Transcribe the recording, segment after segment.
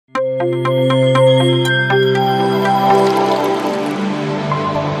So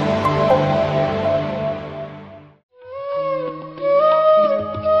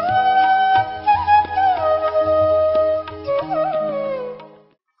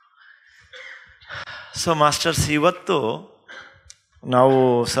masters, ಇವತ್ತು ನಾವು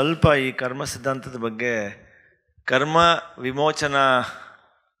ಸ್ವಲ್ಪ ಈ ಕರ್ಮ ಸಿದ್ಧಾಂತದ ಬಗ್ಗೆ, ಕರ್ಮ ವಿಮೋಚನಾ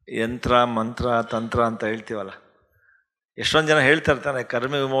ಯಂತ್ರ, ಮಂತ್ರ, ತಂತ್ರ ಅಂತ ಹೇಳ್ತೀವಲ್ಲ, ಎಷ್ಟೊಂದು ಜನ ಹೇಳ್ತಾ ಇರ್ತಾರೆ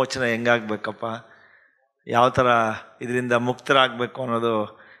ಕರ್ಮ ವಿಮೋಚನೆ ಹೆಂಗಾಗಬೇಕಪ್ಪ, ಯಾವ ಥರ ಇದರಿಂದ ಮುಕ್ತರಾಗಬೇಕು ಅನ್ನೋದು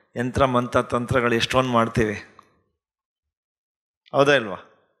ಯಂತ್ರ ಮಂತ್ರ ತಂತ್ರಗಳು ಎಷ್ಟೊಂದು ಮಾಡ್ತೀವಿ, ಹೌದಾ ಇಲ್ವಾ?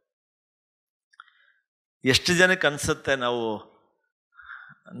 ಎಷ್ಟು ಜನಕ್ಕೆ ಅನಿಸುತ್ತೆ ನಾವು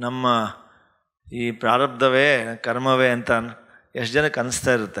ನಮ್ಮ ಈ ಪ್ರಾರಬ್ಧವೇ ಕರ್ಮವೇ ಅಂತ ಎಷ್ಟು ಜನಕ್ಕೆ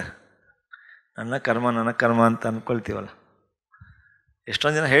ಅನಿಸ್ತಾ ಇರುತ್ತೆ? ನನ್ನ ಕರ್ಮ ಅಂತ ಅಂದ್ಕೊಳ್ತೀವಲ್ಲ.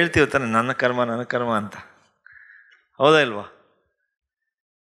 ಎಷ್ಟೊಂದು ಜನ ಹೇಳ್ತೀವಿ ತಾನೆ ನನ್ನ ಕರ್ಮ ಅಂತ, ಹೌದಾ ಇಲ್ವಾ?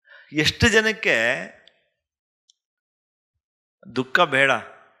 ಎಷ್ಟು ಜನಕ್ಕೆ ದುಃಖ ಬೇಡ?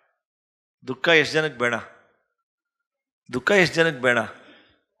 ದುಃಖ ಎಷ್ಟು ಜನಕ್ಕೆ ಬೇಡ?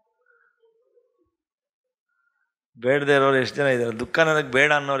 ಬೇಡದೇ ಇರೋರು ಎಷ್ಟು ಜನ ಇದ್ದೀರಾ? ದುಃಖ ನನಗೆ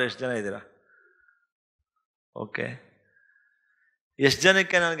ಬೇಡ ಅನ್ನೋರು ಎಷ್ಟು ಜನ ಇದ್ದೀರಾ? ಓಕೆ. ಎಷ್ಟು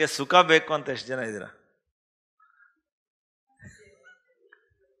ಜನಕ್ಕೆ ನನಗೆ ಸುಖ ಬೇಕು ಅಂತ ಎಷ್ಟು ಜನ ಇದ್ದೀರಾ?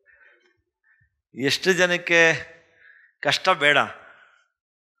 ಎಷ್ಟು ಜನಕ್ಕೆ ಕಷ್ಟ ಬೇಡ?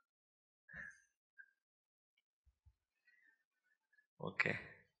 ಓಕೆ.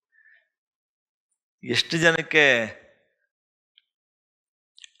 ಎಷ್ಟು ಜನಕ್ಕೆ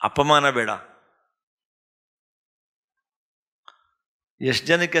ಅಪಮಾನ ಬೇಡ? ಎಷ್ಟು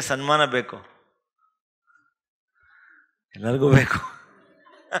ಜನಕ್ಕೆ ಸನ್ಮಾನ ಬೇಕು? ಎಲ್ಲರಿಗೂ ಬೇಕು.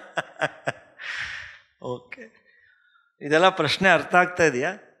 ಓಕೆ. ಇದೆಲ್ಲ ಪ್ರಶ್ನೆ ಅರ್ಥ ಆಗ್ತಾ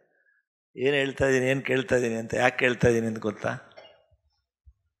ಇದೆಯಾ? ಏನು ಹೇಳ್ತಾ ಇದ್ದೀನಿ, ಏನು ಕೇಳ್ತಾ ಇದ್ದೀನಿ ಅಂತ, ಯಾಕೆ ಕೇಳ್ತಾ ಇದ್ದೀನಿ ಅಂತ ಗೊತ್ತಾ?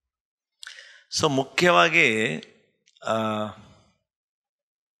 ಸೊ ಮುಖ್ಯವಾಗಿ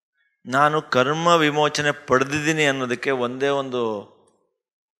ನಾನು ಕರ್ಮ ವಿಮೋಚನೆ ಪಡೆದಿದ್ದೀನಿ ಅನ್ನೋದಕ್ಕೆ ಒಂದೇ ಒಂದು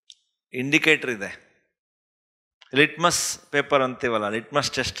ಇಂಡಿಕೇಟರ್ ಇದೆ. ಲಿಟ್ಮಸ್ ಪೇಪರ್ ಅಂತೀವಲ್ಲ,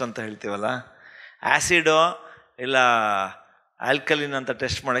 ಲಿಟ್ಮಸ್ ಟೆಸ್ಟ್ ಅಂತ ಹೇಳ್ತೀವಲ್ಲ, ಆ್ಯಸಿಡೋ ಇಲ್ಲ ಆಲ್ಕಲಿನ್ ಅಂತ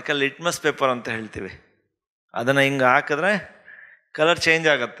ಟೆಸ್ಟ್ ಮಾಡೋಕ್ಕೆ ಲಿಟ್ಮಸ್ ಪೇಪರ್ ಅಂತ ಹೇಳ್ತೀವಿ. ಅದನ್ನು ಹಿಂಗೆ ಹಾಕಿದ್ರೆ ಕಲರ್ ಚೇಂಜ್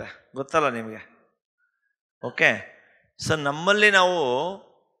ಆಗುತ್ತೆ, ಗೊತ್ತಲ್ಲ ನಿಮಗೆ? ಓಕೆ. ಸೊ ನಮ್ಮಲ್ಲಿ ನಾವು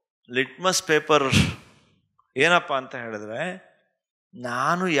ಲಿಟ್ಮಸ್ ಪೇಪರ್ ಏನಪ್ಪ ಅಂತ ಹೇಳಿದ್ರೆ,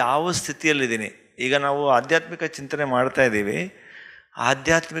 ನಾನು ಯಾವ ಸ್ಥಿತಿಯಲ್ಲಿದ್ದೀನಿ. ಈಗ ನಾವು ಆಧ್ಯಾತ್ಮಿಕ ಚಿಂತನೆ ಮಾಡ್ತಾ ಇದ್ದೀವಿ,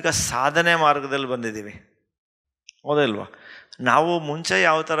 ಆಧ್ಯಾತ್ಮಿಕ ಸಾಧನೆ ಮಾರ್ಗದಲ್ಲಿ ಬಂದಿದ್ದೀವಿ, ಹೌದಲ್ವಾ? ನಾವು ಮುಂಚೆ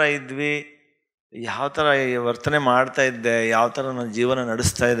ಯಾವ ಥರ ಇದ್ವಿ, ಯಾವ ಥರ ವರ್ತನೆ ಮಾಡ್ತಾ ಇದ್ದೆ, ಯಾವ ಥರ ನನ್ನ ಜೀವನ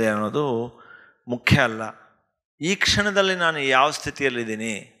ನಡೆಸ್ತಾ ಇದೆ ಅನ್ನೋದು ಮುಖ್ಯ ಅಲ್ಲ. ಈ ಕ್ಷಣದಲ್ಲಿ ನಾನು ಯಾವ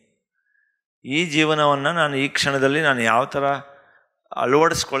ಸ್ಥಿತಿಯಲ್ಲಿದ್ದೀನಿ, ಈ ಜೀವನವನ್ನು ನಾನು ಈ ಕ್ಷಣದಲ್ಲಿ ನಾನು ಯಾವ ಥರ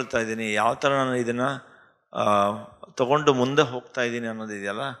ಅಳವಡಿಸ್ಕೊಳ್ತಾ ಇದ್ದೀನಿ, ಯಾವ ಥರ ನಾನು ಇದನ್ನು ತಗೊಂಡು ಮುಂದೆ ಹೋಗ್ತಾ ಇದ್ದೀನಿ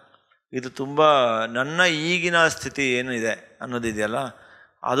ಅನ್ನೋದಿದೆಯಲ್ಲ, ಇದು ತುಂಬ ನನ್ನ ಈಗಿನ ಸ್ಥಿತಿ ಏನಿದೆ ಅನ್ನೋದಿದೆಯಲ್ಲ,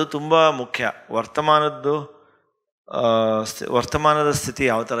 ಅದು ತುಂಬ ಮುಖ್ಯ. ವರ್ತಮಾನದ ಸ್ಥಿತಿ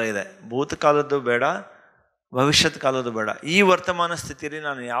ಯಾವ ಥರ ಇದೆ, ಭೂತಕಾಲದ್ದು ಬೇಡ, ಭವಿಷ್ಯತ್ ಕಾಲದ್ದು ಬೇಡ, ಈ ವರ್ತಮಾನ ಸ್ಥಿತಿಯಲ್ಲಿ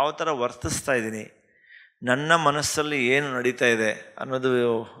ನಾನು ಯಾವ ಥರ ವರ್ತಿಸ್ತಾ ಇದ್ದೀನಿ, ನನ್ನ ಮನಸ್ಸಲ್ಲಿ ಏನು ನಡೀತಾ ಇದೆ ಅನ್ನೋದು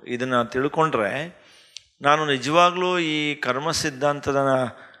ಇದನ್ನು ತಿಳ್ಕೊಂಡ್ರೆ ನಾನು ನಿಜವಾಗ್ಲೂ ಈ ಕರ್ಮ ಸಿದ್ಧಾಂತದ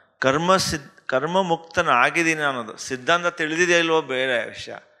ಕರ್ಮ ಮುಕ್ತನಾಗಿದ್ದೀನಿ ಅನ್ನೋದು ಸಿದ್ಧಾಂತ ತಿಳಿದಿದೆಯೋ ಇಲ್ವೋ ಬೇರೆ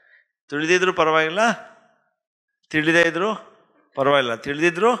ವಿಷಯ. ತಿಳಿದಿದ್ರೂ ಪರವಾಗಿಲ್ಲ, ತಿಳಿದೇ ಇದ್ರೂ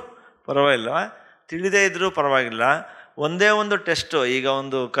ಪರವಾಗಿಲ್ಲ, ತಿಳಿದೇ ಇದ್ರೂ ಪರವಾಗಿಲ್ಲ. ಒಂದೇ ಒಂದು ಟೆಸ್ಟು, ಈಗ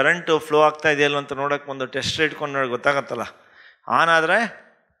ಒಂದು ಕರೆಂಟು ಫ್ಲೋ ಆಗ್ತಾ ಇದೆಯಲ್ಲ ಅಂತ ನೋಡೋಕೆ ಒಂದು ಟೆಸ್ಟ್ ಇಟ್ಕೊಂಡು ನೋಡಿ ಗೊತ್ತಾಗತ್ತಲ್ಲ. ಆನ್ ಆದರೆ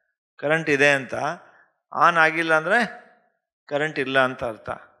ಕರೆಂಟ್ ಇದೆ ಅಂತ, ಆನ್ ಆಗಿಲ್ಲ ಅಂದರೆ ಕರೆಂಟ್ ಇಲ್ಲ ಅಂತ ಅರ್ಥ.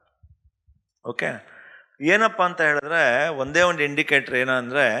 ಓಕೆ. ಏನಪ್ಪ ಅಂತ ಹೇಳಿದ್ರೆ ಒಂದೇ ಒಂದು ಇಂಡಿಕೇಟ್ರ್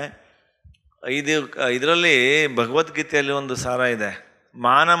ಏನಂದರೆ, ಇದರಲ್ಲಿ ಭಗವದ್ಗೀತೆಯಲ್ಲಿ ಒಂದು ಸಾರ ಇದೆ,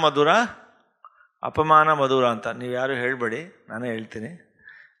 ಮಾನ ಮಧುರ ಅಪಮಾನ ಮಧುರ ಅಂತ. ನೀವು ಯಾರು ಹೇಳಬೇಡಿ, ನಾನೇ ಹೇಳ್ತೀನಿ.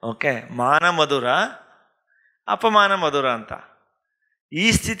 ಓಕೆ. ಮಾನ ಮಧುರ ಅಪಮಾನ ಮಧುರ ಅಂತ. ಈ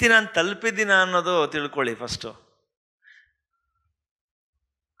ಸ್ಥಿತಿ ನಾನು ತಲುಪಿದ್ದೀನ ಅನ್ನೋದು ತಿಳ್ಕೊಳ್ಳಿ ಫಸ್ಟು.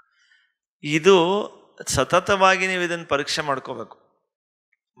 ಇದು ಸತತವಾಗಿ ನೀವು ಇದನ್ನು ಪರೀಕ್ಷೆ ಮಾಡ್ಕೋಬೇಕು.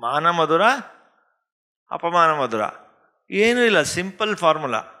 ಮಾನ ಮಧುರ ಅಪಮಾನ ಮಧುರ ಏನೂ ಇಲ್ಲ, ಸಿಂಪಲ್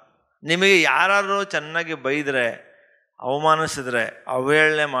ಫಾರ್ಮುಲಾ. ನಿಮಗೆ ಯಾರು ಚೆನ್ನಾಗಿ ಬೈದರೆ, ಅವಮಾನಿಸಿದ್ರೆ,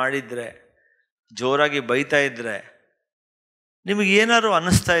 ಅವಹೇಳನೆ ಮಾಡಿದರೆ, ಜೋರಾಗಿ ಬೈತಾ ಇದ್ದರೆ, ನಿಮಗೇನಾದ್ರು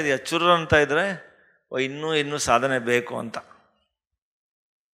ಅನ್ನಿಸ್ತಾ ಇದೆಯಾ? ಚುರ್ರ ಅಂತ ಇದ್ದರೆ ಇನ್ನೂ ಸಾಧನೆ ಬೇಕು ಅಂತ.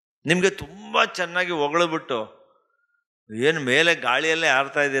 ನಿಮಗೆ ತುಂಬ ಚೆನ್ನಾಗಿ ಹೊಗಳ್ಬಿಟ್ಟು ಏನು ಮೇಲೆ ಗಾಳಿಯಲ್ಲೇ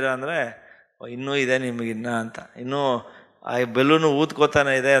ಆಡ್ತಾ ಇದ್ದೀರಾ ಅಂದರೆ ಇನ್ನೂ ಇದೆ ನಿಮಗಿನ್ನ ಅಂತ, ಇನ್ನೂ ಆ ಬೆಲೂನು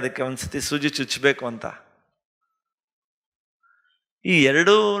ಊದ್ಕೋತಾನೆ ಇದೆ, ಅದಕ್ಕೆ ಒಂದು ಸತಿ ಸೂಜಿ ಚುಚ್ಚಬೇಕು ಅಂತ. ಈ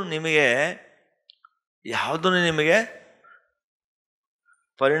ಎರಡೂ ನಿಮಗೆ ಯಾವುದೂ ನಿಮಗೆ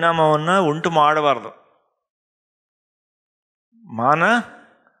ಪರಿಣಾಮವನ್ನು ಉಂಟು ಮಾಡಬಾರ್ದು. ಮಾನ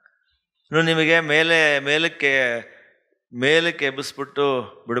ನಿಮಗೆ ಮೇಲಕ್ಕೆ ಎಬ್ಬಿಸ್ಬಿಟ್ಟು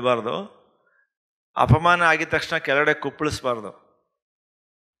ಬಿಡಬಾರ್ದು. ಅಪಮಾನ ಆಗಿದ ತಕ್ಷಣ ಕೆಳಗಡೆ ಕುಪ್ಪಳಿಸ್ಬಾರ್ದು.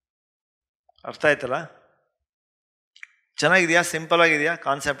 ಅರ್ಥ ಆಯ್ತಲ್ಲ? ಚೆನ್ನಾಗಿದೆಯಾ? ಸಿಂಪಲ್ ಆಗಿದೆಯಾ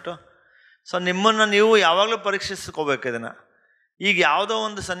ಕಾನ್ಸೆಪ್ಟು? ಸೊ ನಿಮ್ಮನ್ನು ನೀವು ಯಾವಾಗಲೂ ಪರೀಕ್ಷಿಸ್ಕೋಬೇಕು ಇದನ್ನು. ಈಗ ಯಾವುದೋ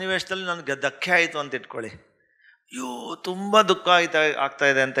ಒಂದು ಸನ್ನಿವೇಶದಲ್ಲಿ ನನಗೆ ಧಕ್ಕೆ ಆಯಿತು ಅಂತ ಇಟ್ಕೊಳ್ಳಿ. ಅಯ್ಯೋ ತುಂಬ ದುಃಖ ಆಗ್ತಾ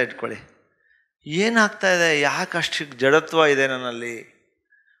ಇದೆ ಅಂತ ಇಟ್ಕೊಳ್ಳಿ. ಏನಾಗ್ತಾ ಇದೆ? ಯಾಕೆ ಅಷ್ಟು ಜಡತ್ವ ಇದೆ ನನ್ನಲ್ಲಿ?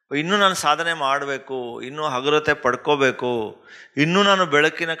 ಇನ್ನೂ ನಾನು ಸಾಧನೆ ಮಾಡಬೇಕು, ಇನ್ನೂ ಹಗುರತೆ ಪಡ್ಕೋಬೇಕು, ಇನ್ನೂ ನಾನು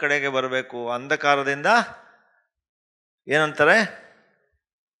ಬೆಳಕಿನ ಕಡೆಗೆ ಬರಬೇಕು. ಅಂಧಕಾರದಿಂದ ಏನಂತಾರೆ?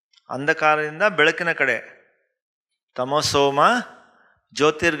 ಅಂಧಕಾರದಿಂದ ಬೆಳಕಿನ ಕಡೆ, ತಮಸೋಮ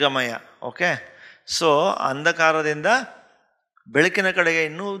ಜ್ಯೋತಿರ್ಗಮಯ. ಓಕೆ, ಸೊ ಅಂಧಕಾರದಿಂದ ಬೆಳಕಿನ ಕಡೆಗೆ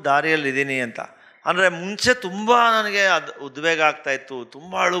ಇನ್ನೂ ದಾರಿಯಲ್ಲಿದ್ದೀನಿ ಅಂತ. ಅಂದರೆ ಮುಂಚೆ ತುಂಬ ನನಗೆ ಉದ್ವೇಗ ಆಗ್ತಾಯಿತ್ತು,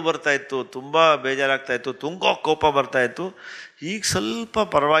 ತುಂಬ ಅಳು ಬರ್ತಾಯಿತ್ತು, ತುಂಬ ಬೇಜಾರಾಗ್ತಾಯಿತ್ತು, ತುಂಬ ಕೋಪ ಬರ್ತಾಯಿತ್ತು. ಈಗ ಸ್ವಲ್ಪ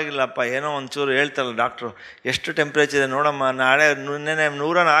ಪರವಾಗಿಲ್ಲಪ್ಪ, ಏನೋ ಒಂಚೂರು ಹೇಳ್ತಾರಲ್ಲ ಡಾಕ್ಟ್ರು, ಎಷ್ಟು ಟೆಂಪ್ರೇಚರ್ ಇದೆ ನೋಡಮ್ಮ, ನಾಳೆ ನಿನ್ನೆ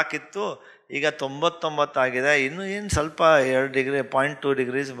 104 ಈಗ 99 ಆಗಿದೆ, ಇನ್ನೂ ಏನು ಸ್ವಲ್ಪ 2 ಡಿಗ್ರಿ 0.2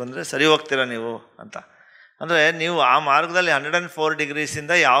 ಡಿಗ್ರೀಸ್ ಬಂದರೆ ಸರಿ ಹೋಗ್ತೀರಾ ನೀವು ಅಂತ. ಅಂದರೆ ನೀವು ಆ ಮಾರ್ಗದಲ್ಲಿ 104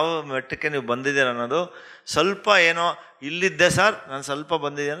 ಡಿಗ್ರೀಸಿಂದ ಯಾವ ಮಟ್ಟಕ್ಕೆ ನೀವು ಬಂದಿದ್ದೀರ ಅನ್ನೋದು ಸ್ವಲ್ಪ ಏನೋ ಇಲ್ಲಿದ್ದೆ ಸರ್ ನಾನು ಸ್ವಲ್ಪ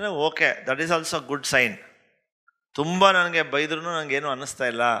ಬಂದಿದ್ದೆ ಅಂದರೆ okay, that is also good sign. ತುಂಬ ನನಗೆ ಬೈದ್ರೂ ನನಗೇನು ಅನ್ನಿಸ್ತಾ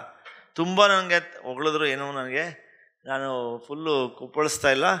ಇಲ್ಲ, ತುಂಬ ನನಗೆ ಹೊಗಳಿದ್ರು ಏನೋ ನಾನು ಫುಲ್ಲು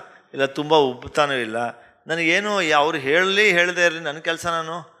ಕುಪ್ಪಳಿಸ್ತಾ ಇಲ್ಲ ತುಂಬ ಉಬ್ಬುತ್ತಾನೂ ಇಲ್ಲ, ನನಗೇನು ಅವ್ರು ಹೇಳದೇ ಇರಲಿ ನನ್ನ ಕೆಲಸ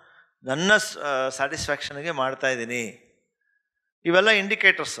ನಾನು ನನ್ನ ಸ್ಯಾಟಿಸ್ಫ್ಯಾಕ್ಷನ್ಗೆ ಮಾಡ್ತಾಯಿದ್ದೀನಿ. ಇವೆಲ್ಲ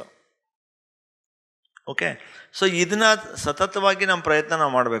ಇಂಡಿಕೇಟರ್ಸು. ಓಕೆ, ಸೊ ಇದನ್ನ ಸತತವಾಗಿ ನಮ್ಮ ಪ್ರಯತ್ನ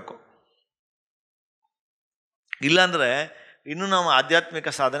ನಾವು ಮಾಡಬೇಕು. ಇಲ್ಲಾಂದರೆ ಇನ್ನೂ ನಾವು ಆಧ್ಯಾತ್ಮಿಕ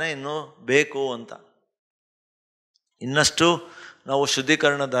ಸಾಧನೆ ಇನ್ನೂ ಬೇಕು ಅಂತ, ಇನ್ನಷ್ಟು ನಾವು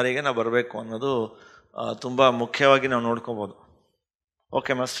ಶುದ್ಧೀಕರಣ ದಾರಿಗೆ ನಾವು ಬರಬೇಕು ಅನ್ನೋದು ತುಂಬ ಮುಖ್ಯವಾಗಿ ನಾವು ನೋಡ್ಕೋಬೋದು.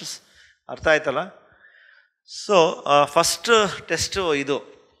 ಓಕೆ ಮಾಸ್ಟರ್ಸ್, ಅರ್ಥ ಆಯ್ತಲ್ಲ? ಸೊ ಫಸ್ಟ್ ಟೆಸ್ಟು ಇದು.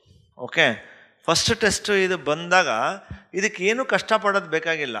 ಓಕೆ, ಫಸ್ಟ್ ಟೆಸ್ಟು ಇದು ಬಂದಾಗ ಇದಕ್ಕೇನು ಕಷ್ಟಪಡೋದು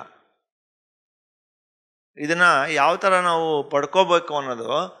ಬೇಕಾಗಿಲ್ಲ. ಇದನ್ನು ಯಾವ ಥರ ನಾವು ಪಡ್ಕೋಬೇಕು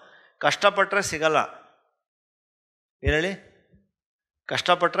ಅನ್ನೋದು ಕಷ್ಟಪಟ್ಟರೆ ಸಿಗಲ್ಲ. ಏನು ಹೇಳಿ?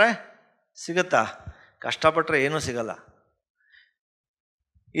 ಕಷ್ಟಪಟ್ಟರೆ ಸಿಗುತ್ತಾ? ಕಷ್ಟಪಟ್ಟರೆ ಏನೂ ಸಿಗಲ್ಲ.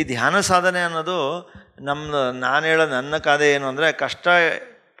 ಈ ಧ್ಯಾನ ಸಾಧನೆ ಅನ್ನೋದು ನಾನು ಹೇಳೋ ನನ್ನ ಕಾದೆ ಏನು ಅಂದರೆ,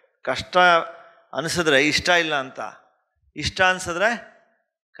 ಕಷ್ಟ ಅನಿಸಿದ್ರೆ ಇಷ್ಟ ಇಲ್ಲ ಅಂತ, ಇಷ್ಟ ಅನಿಸಿದ್ರೆ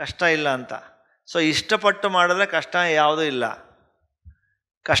ಕಷ್ಟ ಇಲ್ಲ ಅಂತ. ಸೊ ಇಷ್ಟಪಟ್ಟು ಮಾಡಿದ್ರೆ ಕಷ್ಟ ಯಾವುದೂ ಇಲ್ಲ,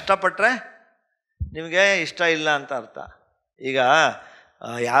 ಕಷ್ಟಪಟ್ಟರೆ ನಿಮಗೆ ಇಷ್ಟ ಇಲ್ಲ ಅಂತ ಅರ್ಥ. ಈಗ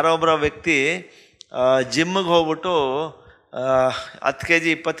ಯಾರೊಬ್ಬರ ವ್ಯಕ್ತಿ ಜಿಮ್ಮಿಗೆ ಹೋಗ್ಬಿಟ್ಟು 10 kg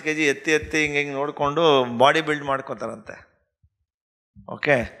 20 kg ಎತ್ತಿ ಹಿಂಗೆ ನೋಡಿಕೊಂಡು ಬಾಡಿ ಬಿಲ್ಡ್ ಮಾಡ್ಕೊತಾರಂತೆ.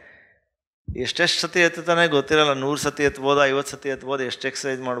 ಓಕೆ, ಎಷ್ಟೆಷ್ಟು ಸತಿ ಎತ್ತುತ್ತಾನೆ ಗೊತ್ತಿರಲ್ಲ, 100 ಸತಿ ಎತ್ಬೋದು, 50 ಸತಿ ಎತ್ಬೋದು, ಎಷ್ಟು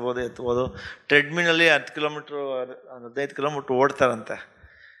ಎಕ್ಸಸೈಸ್ ಮಾಡ್ಬೋದು, ಎತ್ಬೋದು. ಟ್ರೆಡ್ಮಿನಲ್ಲಿ 10 ಕಿಲೋಮೀಟ್ರು 15 ಕಿಲೋಮೀಟ್ರ್ ಓಡ್ತಾರಂತೆ.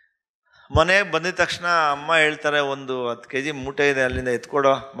 ಮನೆಗೆ ಬಂದಿದ ತಕ್ಷಣ ಅಮ್ಮ ಹೇಳ್ತಾರೆ, ಒಂದು 10 kg ಮೂಟೆ ಇದೆ ಅಲ್ಲಿಂದ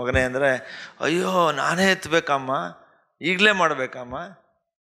ಎತ್ಕೊಡೋ ಮಗನೇ ಅಂದರೆ, ಅಯ್ಯೋ ನಾನೇ ಎತ್ತಬೇಕಮ್ಮ, ಈಗಲೇ ಮಾಡಬೇಕಮ್ಮ,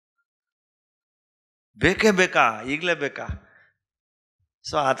 ಬೇಕೇ ಬೇಕಾ, ಈಗಲೇ ಬೇಕಾ?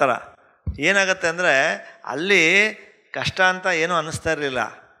 ಸೊ ಆ ಥರ ಏನಾಗತ್ತೆ ಅಂದರೆ, ಅಲ್ಲಿ ಕಷ್ಟ ಅಂತ ಏನೂ ಅನ್ನಿಸ್ತಾ ಇರಲಿಲ್ಲ.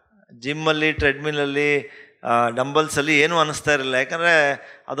 ಜಿಮ್ಮಲ್ಲಿ, ಟ್ರೆಡ್ಮಿಲಲ್ಲಿ, ಡಂಬಲ್ಸಲ್ಲಿ ಏನೂ ಅನ್ನಿಸ್ತಾ ಇರಲಿಲ್ಲ. ಯಾಕಂದರೆ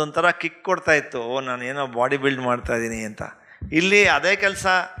ಅದೊಂಥರ ಕಿಕ್ ಕೊಡ್ತಾಯಿತ್ತು, ನಾನು ಏನೋ ಬಾಡಿ ಬಿಲ್ಡ್ ಮಾಡ್ತಾಯಿದ್ದೀನಿ ಅಂತ. ಇಲ್ಲಿ ಅದೇ ಕೆಲಸ,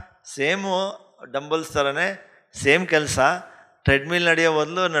 ಸೇಮು ಡಂಬಲ್ಸ್ ಥರನೇ ಸೇಮ್ ಕೆಲಸ. ಟ್ರೆಡ್ಮಿಲ್ ನಡೆಯೋ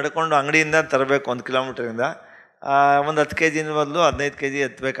ಬದಲು ನಡ್ಕೊಂಡು ಅಂಗಡಿಯಿಂದ ತರಬೇಕು 1 ಕಿಲೋಮೀಟ್ರಿಂದ, ಒಂದು 10 kg ಬದಲು 15 kg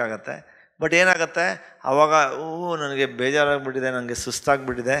ಎತ್ತಬೇಕಾಗತ್ತೆ. ಬಟ್ ಏನಾಗುತ್ತೆ ಆವಾಗ, ನನಗೆ ಬೇಜಾರಾಗಿಬಿಟ್ಟಿದೆ, ನನಗೆ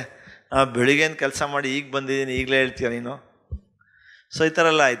ಸುಸ್ತಾಗಿಬಿಟ್ಟಿದೆ, ಬೆಳಿಗ್ಗೆನ ಕೆಲಸ ಮಾಡಿ ಈಗ ಬಂದಿದ್ದೀನಿ, ಈಗಲೇ ಹೇಳ್ತೀಯ ನೀನು. ಸೊ ಈ ಥರ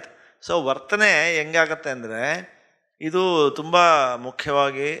ಎಲ್ಲ ಆಯಿತು. ಸೊ ವರ್ತನೆ ಹೆಂಗಾಗತ್ತೆ ಅಂದರೆ, ಇದು ತುಂಬ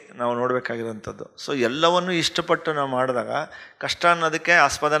ಮುಖ್ಯವಾಗಿ ನಾವು ನೋಡಬೇಕಾಗಿರೋಂಥದ್ದು. ಸೊ ಎಲ್ಲವನ್ನೂ ಇಷ್ಟಪಟ್ಟು ನಾವು ಮಾಡಿದಾಗ ಕಷ್ಟ ಅನ್ನೋದಕ್ಕೆ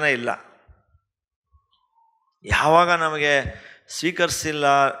ಆಸ್ಪದನೇ ಇಲ್ಲ. ಯಾವಾಗ ನಮಗೆ ಸ್ವೀಕರಿಸಿಲ್ಲ,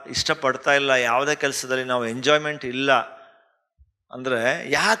 ಇಷ್ಟಪಡ್ತಾ ಇಲ್ಲ, ಯಾವುದೇ ಕೆಲಸದಲ್ಲಿ ನಾವು ಎಂಜಾಯ್ಮೆಂಟ್ ಇಲ್ಲ ಅಂದರೆ,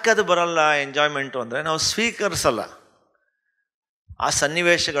 ಯಾಕೆ ಅದು ಬರಲ್ಲ ಎಂಜಾಯ್ಮೆಂಟು ಅಂದರೆ, ನಾವು ಸ್ವೀಕರಿಸಲ್ಲ ಆ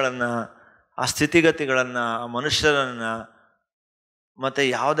ಸನ್ನಿವೇಶಗಳನ್ನು, ಆ ಸ್ಥಿತಿಗತಿಗಳನ್ನು, ಆ ಮನುಷ್ಯರನ್ನು, ಮತ್ತು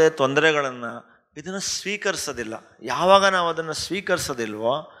ಯಾವುದೇ ತೊಂದರೆಗಳನ್ನು, ಇದನ್ನು ಸ್ವೀಕರಿಸೋದಿಲ್ಲ. ಯಾವಾಗ ನಾವು ಅದನ್ನು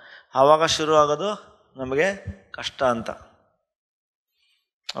ಸ್ವೀಕರಿಸೋದಿಲ್ವೋ ಆವಾಗ ಶುರು ಆಗೋದು ನಮಗೆ ಕಷ್ಟ ಅಂತ.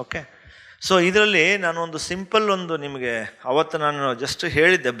 ಓಕೆ, ಸೊ ಇದರಲ್ಲಿ ನಾನೊಂದು ಸಿಂಪಲ್ ನಿಮಗೆ ಅವತ್ತು ನಾನು ಜಸ್ಟ್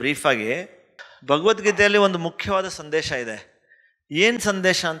ಹೇಳಿದ್ದೆ ಬ್ರೀಫಾಗಿ. ಭಗವದ್ಗೀತೆಯಲ್ಲಿ ಒಂದು ಮುಖ್ಯವಾದ ಸಂದೇಶ ಇದೆ. ಏನು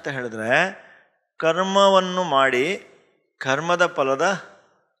ಸಂದೇಶ ಅಂತ ಹೇಳಿದ್ರೆ, ಕರ್ಮವನ್ನು ಮಾಡಿ ಕರ್ಮದ ಫಲದ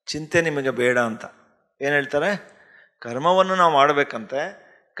ಚಿಂತೆ ನಿಮಗೆ ಬೇಡ ಅಂತ. ಏನು ಹೇಳ್ತಾರೆ? ಕರ್ಮವನ್ನು ನಾವು ಮಾಡಬೇಕಂತೆ,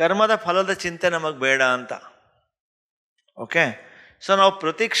 ಕರ್ಮದ ಫಲದ ಚಿಂತೆ ನಮಗೆ ಬೇಡ ಅಂತ. ಓಕೆ, ಸೊ ನಾವು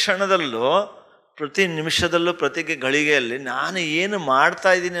ಪ್ರತಿ ಕ್ಷಣದಲ್ಲೂ, ಪ್ರತಿ ನಿಮಿಷದಲ್ಲೂ, ಪ್ರತಿ ಗಳಿಗೆಯಲ್ಲಿ ನಾನು ಏನು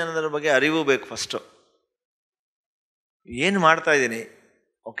ಮಾಡ್ತಾ ಇದ್ದೀನಿ ಅನ್ನೋದ್ರ ಬಗ್ಗೆ ಅರಿವು ಬೇಕು. ಫಸ್ಟು ಏನು ಮಾಡ್ತಾ ಇದ್ದೀನಿ?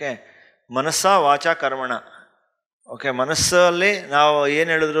 ಓಕೆ, ಮನಸ್ಸ ವಾಚ ಕರ್ಮಣ. ಓಕೆ, ಮನಸ್ಸಲ್ಲಿ ನಾವು ಏನು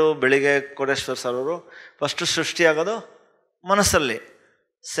ಹೇಳಿದ್ರು ಬೆಳಿಗ್ಗೆ ಕೋಟೇಶ್ವರ ಸರ್ ಅವರು, ಫಸ್ಟು ಸೃಷ್ಟಿಯಾಗೋದು ಮನಸ್ಸಲ್ಲಿ,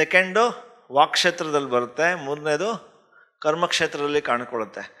 ಸೆಕೆಂಡು ವಾಕ್ಕ್ಷೇತ್ರದಲ್ಲಿ ಬರುತ್ತೆ, ಮೂರನೇದು ಕರ್ಮಕ್ಷೇತ್ರದಲ್ಲಿ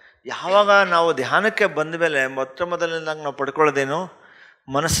ಕಾಣ್ಕೊಳ್ಳುತ್ತೆ. ಯಾವಾಗ ನಾವು ಧ್ಯಾನಕ್ಕೆ ಬಂದ ಮೇಲೆ ಮೊದಲಿನಿಂದಾಗ ನಾವು ಪಡ್ಕೊಳ್ಳೋದೇನು?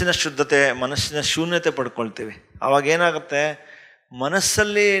 ಮನಸ್ಸಿನ ಶುದ್ಧತೆ, ಮನಸ್ಸಿನ ಶೂನ್ಯತೆ ಪಡ್ಕೊಳ್ತೀವಿ. ಆವಾಗ ಏನಾಗುತ್ತೆ?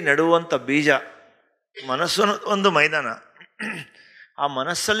 ಮನಸ್ಸಲ್ಲಿ ನೆಡುವಂಥ ಬೀಜ, ಮನಸ್ಸು ಒಂದು ಮೈದಾನ, ಆ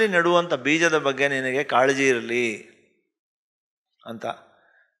ಮನಸ್ಸಲ್ಲಿ ನೆಡುವಂಥ ಬೀಜದ ಬಗ್ಗೆ ನಿನಗೆ ಕಾಳಜಿ ಇರಲಿ ಅಂತ.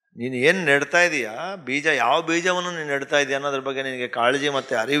 ನೀನು ಏನು ನೆಡ್ತಾ ಇದೀಯಾ, ಬೀಜ, ಯಾವ ಬೀಜವನ್ನು ನೀನು ನೆಡ್ತಾ ಇದೆಯಾ ಅನ್ನೋದ್ರ ಬಗ್ಗೆ ನಿನಗೆ ಕಾಳಜಿ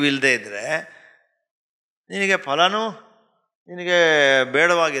ಮತ್ತು ಅರಿವಿಲ್ಲದೆ ಇದ್ದರೆ ನಿನಗೆ ಫಲನೂ ನಿನಗೆ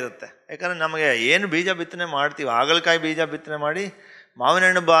ಬೇಡವಾಗಿರುತ್ತೆ. ಯಾಕಂದರೆ ನಮಗೆ ಏನು ಬೀಜ ಬಿತ್ತನೆ ಮಾಡ್ತೀವಿ, ಹಾಗಲಕಾಯಿ ಬೀಜ ಬಿತ್ತನೆ ಮಾಡಿ ಮಾವಿನ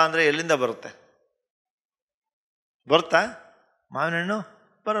ಹಣ್ಣು ಬಾ ಅಂದರೆ ಎಲ್ಲಿಂದ ಬರುತ್ತೆ? ಬರುತ್ತಾ? ಮಾವಿನ ಹಣ್ಣು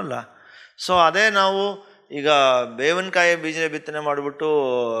ಬರೋಲ್ಲ. ಸೊ ಅದೇ ನಾವು ಈಗ ಬೇವಿನಕಾಯಿ ಬೀಜ ಬಿತ್ತನೆ ಮಾಡಿಬಿಟ್ಟು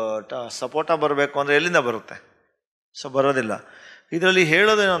ಸಪೋಟ ಬರಬೇಕು ಅಂದರೆ ಎಲ್ಲಿಂದ ಬರುತ್ತೆ? ಸೊ ಬರೋದಿಲ್ಲ. ಇದರಲ್ಲಿ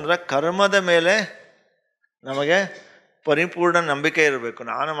ಹೇಳೋದೇನು ಅಂದರೆ, ಕರ್ಮದ ಮೇಲೆ ನಮಗೆ ಪರಿಪೂರ್ಣ ನಂಬಿಕೆ ಇರಬೇಕು.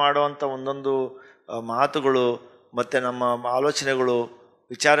 ನಾನು ಮಾಡುವಂಥ ಒಂದೊಂದು ಮಾತುಗಳು ಮತ್ತು ನಮ್ಮ ಆಲೋಚನೆಗಳು,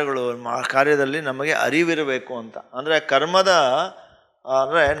 ವಿಚಾರಗಳು, ಕಾರ್ಯದಲ್ಲಿ ನಮಗೆ ಅರಿವಿರಬೇಕು ಅಂತ. ಅಂದರೆ ಕರ್ಮದ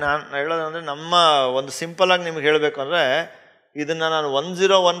ಅಂದರೆ ನಾನು ಹೇಳೋದಂದರೆ, ನಮ್ಮ ಒಂದು ಸಿಂಪಲಾಗಿ ನಿಮ್ಗೆ ಹೇಳಬೇಕು ಅಂದರೆ, ಇದನ್ನು ನಾನು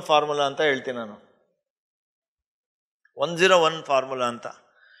 101 ಫಾರ್ಮುಲಾ ಅಂತ ಹೇಳ್ತೀನಿ. ನಾನು 101 ಫಾರ್ಮುಲಾ ಅಂತ.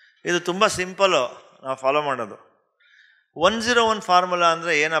 ಇದು ತುಂಬ ಸಿಂಪಲ್ಲು ನಾವು ಫಾಲೋ ಮಾಡೋದು. 101 ಫಾರ್ಮುಲಾ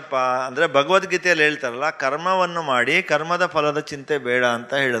ಅಂದರೆ ಏನಪ್ಪ ಅಂದರೆ, ಭಗವದ್ಗೀತೆಯಲ್ಲಿ ಹೇಳ್ತಾರಲ್ಲ, ಕರ್ಮವನ್ನು ಮಾಡಿ ಕರ್ಮದ ಫಲದ ಚಿಂತೆ ಬೇಡ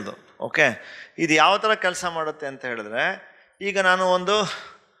ಅಂತ ಹೇಳೋದು. ಓಕೆ, ಇದು ಯಾವ ಥರ ಕೆಲಸ ಮಾಡುತ್ತೆ ಅಂತ ಹೇಳಿದ್ರೆ, ಈಗ ನಾನು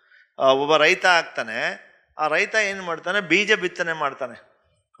ಒಬ್ಬ ರೈತ ಆಗ್ತಾನೆ. ಆ ರೈತ ಏನು ಮಾಡ್ತಾನೆ? ಬೀಜ ಬಿತ್ತನೆ ಮಾಡ್ತಾನೆ,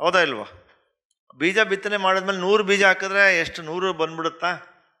 ಹೌದಾ ಇಲ್ವಾ? ಬೀಜ ಬಿತ್ತನೆ ಮಾಡಿದ್ಮೇಲೆ 100 ಬೀಜ ಹಾಕಿದ್ರೆ ಎಷ್ಟು 100 ಬಂದ್ಬಿಡುತ್ತಾ?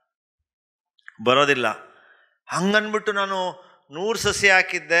 ಬರೋದಿಲ್ಲ. ಹಂಗನ್ಬಿಟ್ಟು ನಾನು 100 ಸಸಿ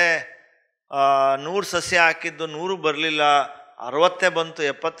ಹಾಕಿದ್ದೆ, 100 ಸಸಿ ಹಾಕಿದ್ದು 100 ಬರಲಿಲ್ಲ, 60 ಬಂತು,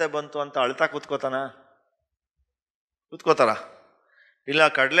 70 ಬಂತು ಅಂತ ಅಳ್ತಾ ಕೂತ್ಕೋತಾರ? ಇಲ್ಲ.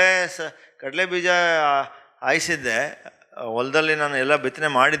 ಕಡಲೆ ಬೀಜ ಹಾಯಿಸಿದ್ದೆ ಹೊಲದಲ್ಲಿ, ನಾನು ಎಲ್ಲ ಬಿತ್ತನೆ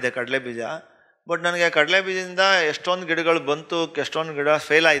ಮಾಡಿದ್ದೆ ಕಡಲೆ ಬೀಜ. ಬಟ್ ನನಗೆ ಕಡಲೆ ಬೀಜದಿಂದ ಎಷ್ಟೊಂದು ಗಿಡಗಳು ಬಂತು, ಎಷ್ಟೊಂದು ಗಿಡ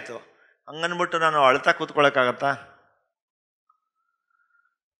ಫೇಲ್ ಆಯಿತು. ಹಂಗನ್ಬಿಟ್ಟು ನಾನು ಅಳ್ತಾ ಕೂತ್ಕೊಳ್ಳೋಕ್ಕಾಗತ್ತಾ?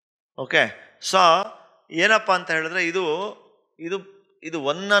 ಓಕೆ, ಸೊ ಏನಪ್ಪ ಅಂತ ಹೇಳಿದ್ರೆ, ಇದು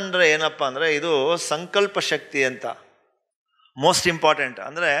ಅಂದರೆ ಏನಪ್ಪ ಅಂದರೆ, ಇದು ಸಂಕಲ್ಪ ಶಕ್ತಿ ಅಂತ. ಮೋಸ್ಟ್ ಇಂಪಾರ್ಟೆಂಟ್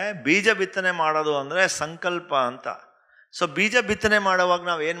ಅಂದರೆ ಬೀಜ ಬಿತ್ತನೆ ಮಾಡೋದು ಅಂದರೆ ಸಂಕಲ್ಪ ಅಂತ. ಸೊ ಬೀಜ ಬಿತ್ತನೆ ಮಾಡುವಾಗ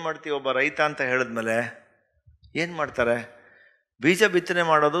ನಾವು ಏನು ಮಾಡ್ತೀವಿ? ಒಬ್ಬ ರೈತ ಅಂತ ಹೇಳಿದ್ಮೇಲೆ ಏನು ಮಾಡ್ತಾರೆ? ಬೀಜ ಬಿತ್ತನೆ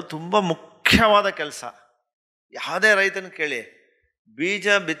ಮಾಡೋದು ತುಂಬ ಮುಖ್ಯವಾದ ಕೆಲಸ. ಯಾವುದೇ ರೈತನ ಕೇಳಿ, ಬೀಜ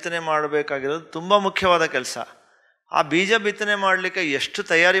ಬಿತ್ತನೆ ಮಾಡಬೇಕಾಗಿರೋದು ತುಂಬ ಮುಖ್ಯವಾದ ಕೆಲಸ. ಆ ಬೀಜ ಬಿತ್ತನೆ ಮಾಡಲಿಕ್ಕೆ ಎಷ್ಟು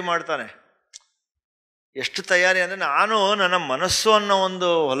ತಯಾರಿ ಮಾಡ್ತಾನೆ? ಎಷ್ಟು ತಯಾರಿ ಅಂದರೆ, ನಾನು ನನ್ನ ಮನಸ್ಸು ಅನ್ನೋ ಒಂದು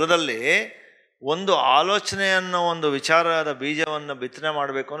ಹೊಲದಲ್ಲಿ ಒಂದು ಆಲೋಚನೆ ಅನ್ನೋ ಒಂದು ವಿಚಾರದ ಬೀಜವನ್ನು ಬಿತ್ತನೆ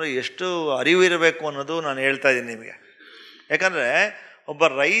ಮಾಡಬೇಕು ಅಂದರೆ ಎಷ್ಟು ಅರಿವಿರಬೇಕು ಅನ್ನೋದು ನಾನು ಹೇಳ್ತಾ ಇದ್ದೀನಿ ನಿಮಗೆ. ಯಾಕಂದರೆ ಒಬ್ಬ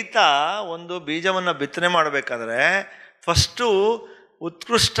ರೈತ ಒಂದು ಬೀಜವನ್ನು ಬಿತ್ತನೆ ಮಾಡಬೇಕಾದ್ರೆ ಫಸ್ಟು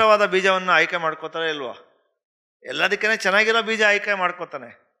ಉತ್ಕೃಷ್ಟವಾದ ಬೀಜವನ್ನು ಆಯ್ಕೆ ಮಾಡ್ಕೋತಾರೆ ಇಲ್ವಾ? ಎಲ್ಲದಕ್ಕೇ ಚೆನ್ನಾಗಿರೋ ಬೀಜ ಆಯ್ಕೆ ಮಾಡ್ಕೋತಾನೆ.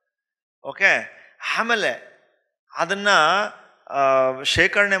 ಓಕೆ, ಆಮೇಲೆ ಅದನ್ನು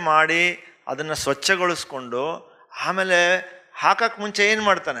ಶೇಖರಣೆ ಮಾಡಿ ಅದನ್ನು ಸ್ವಚ್ಛಗೊಳಿಸ್ಕೊಂಡು ಆಮೇಲೆ ಹಾಕಕ್ಕೆ ಮುಂಚೆ ಏನು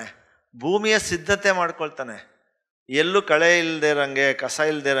ಮಾಡ್ತಾನೆ? ಭೂಮಿಯ ಸಿದ್ಧತೆ ಮಾಡ್ಕೊಳ್ತಾನೆ. ಎಲ್ಲೂ ಕಳೆ ಇಲ್ಲದೆ ಇರೋಂಗೆ, ಕಸ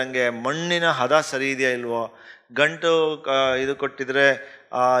ಇಲ್ಲದೆ ಇರೋಂಗೆ, ಮಣ್ಣಿನ ಹದ ಸರಿ ಇದೆಯಾ ಇಲ್ವೋ, ಗಂಟು ಇದು ಕೊಟ್ಟಿದ್ರೆ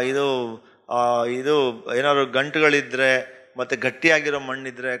ಇದು ಏನಾದ್ರು ಗಂಟುಗಳಿದ್ದರೆ ಮತ್ತು ಗಟ್ಟಿಯಾಗಿರೋ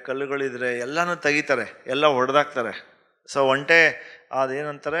ಮಣ್ಣಿದ್ರೆ, ಕಲ್ಲುಗಳಿದ್ರೆ ಎಲ್ಲನೂ ತೆಗಿತಾರೆ, ಎಲ್ಲ ಹೊಡೆದಾಕ್ತಾರೆ. ಸೊ ಒಂಟೆ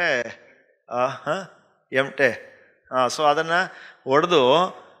ಅದೇನಂತಾರೆ, ಎಮ್ಟೆ, ಸೊ ಅದನ್ನು ಹೊಡೆದು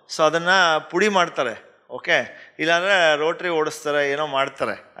ಅದನ್ನು ಪುಡಿ ಮಾಡ್ತಾರೆ. ಓಕೆ, ಇಲ್ಲಾಂದರೆ ರೋಟ್ರಿ ಓಡಿಸ್ತಾರೆ, ಏನೋ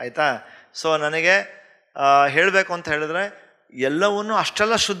ಮಾಡ್ತಾರೆ, ಆಯಿತಾ? ಸೊ ನನಗೆ ಹೇಳಬೇಕು ಅಂತ ಹೇಳಿದ್ರೆ, ಎಲ್ಲವನ್ನೂ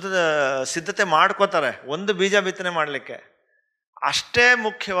ಅಷ್ಟೆಲ್ಲ ಸಿದ್ಧತೆ ಮಾಡ್ಕೋತಾರೆ ಒಂದು ಬೀಜ ಬಿತ್ತನೆ ಮಾಡಲಿಕ್ಕೆ. ಅಷ್ಟೇ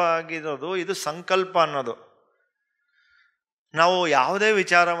ಮುಖ್ಯವಾಗಿರೋದು ಇದು ಸಂಕಲ್ಪ ಅನ್ನೋದು. ನಾವು ಯಾವುದೇ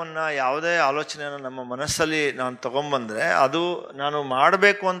ವಿಚಾರವನ್ನು, ಯಾವುದೇ ಆಲೋಚನೆಯನ್ನು ನಮ್ಮ ಮನಸ್ಸಲ್ಲಿ ನಾನು ತೊಗೊಂಬಂದರೆ, ಅದು ನಾನು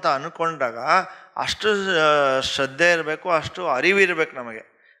ಮಾಡಬೇಕು ಅಂತ ಅಂದ್ಕೊಂಡಾಗ ಅಷ್ಟು ಶ್ರದ್ಧೆ ಇರಬೇಕು, ಅಷ್ಟು ಅರಿವಿರಬೇಕು ನಮಗೆ.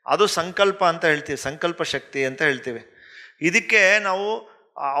 ಅದು ಸಂಕಲ್ಪ ಅಂತ ಹೇಳ್ತೀವಿ, ಸಂಕಲ್ಪ ಶಕ್ತಿ ಅಂತ ಹೇಳ್ತೀವಿ. ಇದಕ್ಕೆ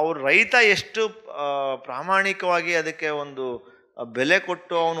ನಾವು ರೈತ ಎಷ್ಟು ಪ್ರಾಮಾಣಿಕವಾಗಿ ಅದಕ್ಕೆ ಒಂದು ಬೆಲೆ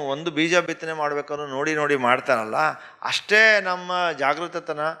ಕೊಟ್ಟು ಅವನು ಒಂದು ಬೀಜ ಬಿತ್ತನೆ ಮಾಡಬೇಕಾದ್ರೂ ನೋಡಿ ನೋಡಿ ಮಾಡ್ತಾನಲ್ಲ, ಅಷ್ಟೇ ನಮ್ಮ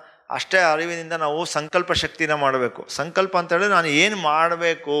ಜಾಗೃತತನ, ಅಷ್ಟೇ ಅರಿವಿನಿಂದ ನಾವು ಸಂಕಲ್ಪ ಶಕ್ತಿನ ಮಾಡಬೇಕು. ಸಂಕಲ್ಪ ಅಂತ ಹೇಳಿದ್ರೆ ನಾನು ಏನು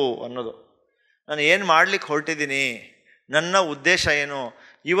ಮಾಡಬೇಕು ಅನ್ನೋದು, ನಾನು ಏನು ಮಾಡ್ಲಿಕ್ಕೆ ಹೊರಟಿದ್ದೀನಿ, ನನ್ನ ಉದ್ದೇಶ ಏನು.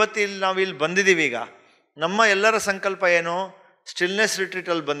 ಇವತ್ತಿಲ್ಲಿ ನಾವಿಲ್ಲಿ ಬಂದಿದ್ದೀವಿ. ಈಗ ನಮ್ಮ ಎಲ್ಲರ ಸಂಕಲ್ಪ ಏನು? ಸ್ಟಿಲ್ನೆಸ್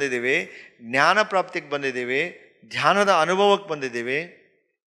ರಿಟ್ರೀಟಲ್ಲಿ ಬಂದಿದ್ದೀವಿ, ಜ್ಞಾನ ಪ್ರಾಪ್ತಿಗೆ ಬಂದಿದ್ದೀವಿ, ಧ್ಯಾನದ ಅನುಭವಕ್ಕೆ ಬಂದಿದ್ದೀವಿ,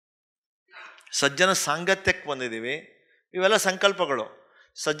 ಸಜ್ಜನ ಸಾಂಗತ್ಯಕ್ಕೆ ಬಂದಿದ್ದೀವಿ. ಇವೆಲ್ಲ ಸಂಕಲ್ಪಗಳು.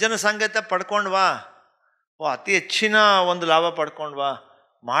 ಸಜ್ಜನ ಸಾಂಗತ್ಯ ಪಡ್ಕೊಂಡ್ವಾ, ಅತಿ ಹೆಚ್ಚಿನ ಒಂದು ಲಾಭ ಪಡ್ಕೊಂಡ್ವಾ,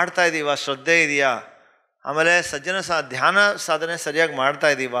 ಮಾಡ್ತಾ ಇದ್ದೀವ, ಶ್ರದ್ಧೆ ಇದೆಯಾ, ಆಮೇಲೆ ಸಜ್ಜನ ಧ್ಯಾನ ಸಾಧನೆ ಸರಿಯಾಗಿ ಮಾಡ್ತಾ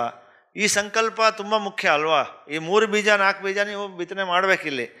ಇದ್ದೀವ, ಈ ಸಂಕಲ್ಪ ತುಂಬ ಮುಖ್ಯ ಅಲ್ವಾ. ಈ 3 ಬೀಜ 4 ಬೀಜ ನೀವು ಬಿತ್ತನೆ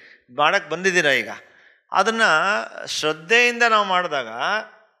ಮಾಡಬೇಕಿಲ್ಲಿ, ಮಾಡಕ್ಕೆ ಬಂದಿದ್ದೀರ. ಈಗ ಅದನ್ನು ಶ್ರದ್ಧೆಯಿಂದ ನಾವು ಮಾಡಿದಾಗ,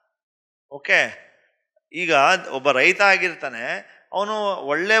 ಓಕೆ, ಈಗ ಒಬ್ಬ ರೈತ ಆಗಿರ್ತಾನೆ, ಅವನು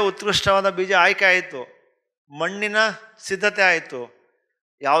ಒಳ್ಳೆ ಉತ್ಕೃಷ್ಟವಾದ ಬೀಜ ಆಯ್ಕೆ ಆಯಿತು, ಮಣ್ಣಿನ ಸಿದ್ಧತೆ ಆಯಿತು,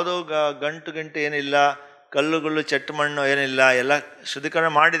 ಯಾವುದೋ ಗಂಟು ಏನಿಲ್ಲ, ಕಲ್ಲುಗಳು ಚೆಟ್ಟು ಮಣ್ಣು ಏನಿಲ್ಲ, ಎಲ್ಲ ಶುದ್ಧೀಕರಣ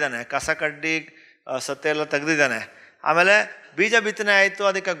ಮಾಡಿದ್ದಾನೆ, ಕಸ ಕಡ್ಡಿ ಸತ್ತೆ ಎಲ್ಲ ತೆಗೆದಿದ್ದಾನೆ. ಆಮೇಲೆ ಬೀಜ ಬಿತ್ತನೆ ಆಯಿತು,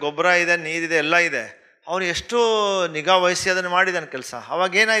 ಅದಕ್ಕೆ ಗೊಬ್ಬರ ಇದೆ, ನೀರಿದೆ, ಎಲ್ಲ ಇದೆ. ಅವನು ಎಷ್ಟು ನಿಗಾ ವಹಿಸಿ ಅದನ್ನು ಮಾಡಿದ್ದಾನೆ ಕೆಲಸ.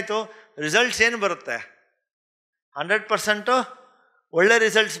 ಅವಾಗ ಏನಾಯಿತು? ರಿಸಲ್ಟ್ಸ್ ಏನು ಬರುತ್ತೆ? 100% ಒಳ್ಳೆ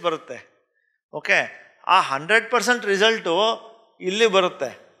ರಿಸಲ್ಟ್ಸ್ ಬರುತ್ತೆ. ಓಕೆ, ಆ 100% ರಿಸಲ್ಟು ಇಲ್ಲಿ ಬರುತ್ತೆ.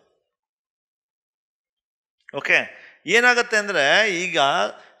 ಓಕೆ, ಏನಾಗುತ್ತೆ ಅಂದರೆ ಈಗ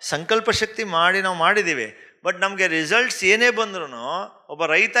ಸಂಕಲ್ಪ ಶಕ್ತಿ ಮಾಡಿ ನಾವು ಮಾಡಿದ್ದೀವಿ, ಬಟ್ ನಮಗೆ ರಿಸಲ್ಟ್ಸ್ ಏನೇ ಬಂದ್ರೂ ಒಬ್ಬ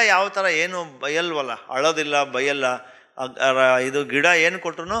ರೈತ ಯಾವ ಥರ ಏನು ಬಯಲ್ವಲ್ಲ, ಅಳೋದಿಲ್ಲ, ಬಯಲ್ಲ. ಇದು ಗಿಡ ಏನು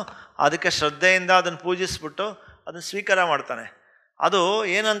ಕೊಟ್ಟರು ಅದಕ್ಕೆ ಶ್ರದ್ಧೆಯಿಂದ ಅದನ್ನು ಪೂಜಿಸ್ಬಿಟ್ಟು ಅದನ್ನು ಸ್ವೀಕಾರ ಮಾಡ್ತಾನೆ. ಅದು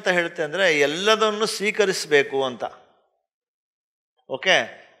ಏನಂತ ಹೇಳುತ್ತೆ ಅಂದರೆ ಎಲ್ಲದನ್ನು ಸ್ವೀಕರಿಸಬೇಕು ಅಂತ. Okay,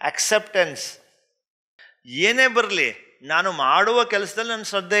 acceptance. ಏನೇ ಬರಲಿ, ನಾನು ಮಾಡುವ ಕೆಲಸದಲ್ಲಿ ನನ್ನ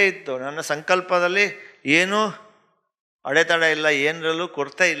ಶ್ರದ್ಧೆ ಇತ್ತು, ನನ್ನ ಸಂಕಲ್ಪದಲ್ಲಿ ಏನೂ ಅಡೆತಡೆ ಇಲ್ಲ, ಏನರಲ್ಲೂ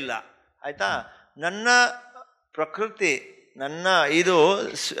ಕೊರತೆ ಇಲ್ಲ. ಆಯಿತಾ? ನನ್ನ ಪ್ರಕೃತಿ, ನನ್ನ ಇದು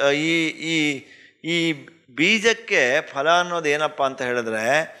ಈ ಈ ಈ ಬೀಜಕ್ಕೆ ಫಲ ಅನ್ನೋದು ಏನಪ್ಪ ಅಂತ ಹೇಳಿದ್ರೆ,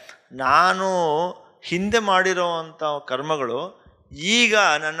 ನಾನು ಹಿಂದೆ ಮಾಡಿರೋವಂಥ ಕರ್ಮಗಳು, ಈಗ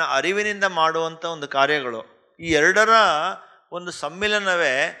ನನ್ನ ಅರಿವಿನಿಂದ ಮಾಡುವಂಥ ಒಂದು ಕಾರ್ಯಗಳು, ಈ ಎರಡರ ಒಂದು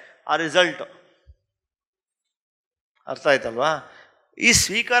ಸಮ್ಮಿಲನವೇ ಆ ರಿಸಲ್ಟು. ಅರ್ಥ ಆಯ್ತಲ್ವಾ? ಈ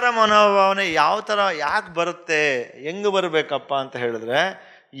ಸ್ವೀಕಾರ ಮನೋಭಾವನೆ ಯಾವ ಥರ ಯಾಕೆ ಬರುತ್ತೆ, ಹೆಂಗೆ ಬರಬೇಕಪ್ಪ ಅಂತ ಹೇಳಿದ್ರೆ,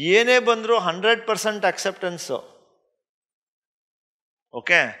 ಏನೇ ಬಂದರೂ 100% ಅಕ್ಸೆಪ್ಟೆನ್ಸು.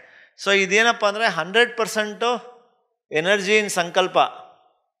 ಓಕೆ, ಸೊ ಇದೇನಪ್ಪ ಅಂದರೆ 100% ಎನರ್ಜಿ ಇನ್ ಸಂಕಲ್ಪ.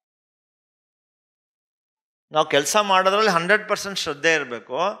 ನಾವು ಕೆಲಸ ಮಾಡೋದ್ರಲ್ಲಿ 100% ಶ್ರದ್ಧೆ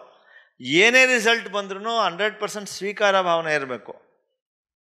ಇರಬೇಕು. ಏನೇ ರಿಸಲ್ಟ್ ಬಂದ್ರೂ 100% ಸ್ವೀಕಾರ ಭಾವನೆ ಇರಬೇಕು.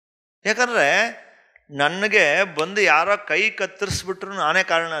 ಯಾಕಂದರೆ ನನಗೆ ಬಂದು ಯಾರೋ ಕೈ ಕತ್ತರಿಸ್ಬಿಟ್ರು ನಾನೇ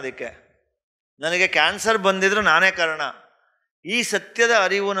ಕಾರಣ, ಅದಕ್ಕೆ ನನಗೆ ಕ್ಯಾನ್ಸರ್ ಬಂದಿದ್ರು ನಾನೇ ಕಾರಣ. ಈ ಸತ್ಯದ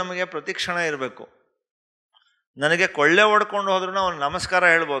ಅರಿವು ನಮಗೆ ಪ್ರತಿಕ್ಷಣ ಇರಬೇಕು. ನನಗೆ ಕೊಳ್ಳೆ ಹೊಡ್ಕೊಂಡು ಹೋದ್ರೂ ಅವನು ನಮಸ್ಕಾರ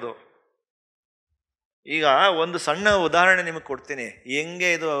ಹೇಳ್ಬೋದು. ಈಗ ಒಂದು ಸಣ್ಣ ಉದಾಹರಣೆ ನಿಮಗೆ ಕೊಡ್ತೀನಿ, ಹೆಂಗೆ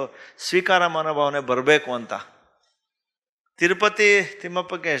ಇದು ಸ್ವೀಕಾರ ಮನೋಭಾವನೆ ಬರಬೇಕು ಅಂತ. ತಿರುಪತಿ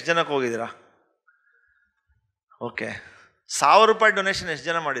ತಿಮ್ಮಪ್ಪಕ್ಕೆ ಎಷ್ಟು ಜನಕ್ಕೆ ಹೋಗಿದ್ದೀರಾ? ಓಕೆ, 1000 ರೂಪಾಯಿ ಡೊನೇಷನ್ ಎಷ್ಟು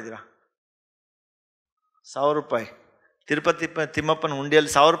ಜನ ಮಾಡಿದ್ದೀರಾ? 1000 ರೂಪಾಯಿ. ತಿರುಪತಿ ತಿಮ್ಮಪ್ಪನ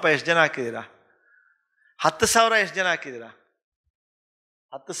ಹುಂಡಿಯಲ್ಲಿ 1000 ರೂಪಾಯಿ ಎಷ್ಟು ಜನ ಹಾಕಿದ್ದೀರಾ? 10,000 ಎಷ್ಟು ಜನ ಹಾಕಿದ್ದೀರಾ?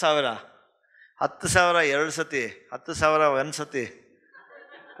 10,000. 10,000 2 ಸತಿ, 10,000 1 ಸತಿ,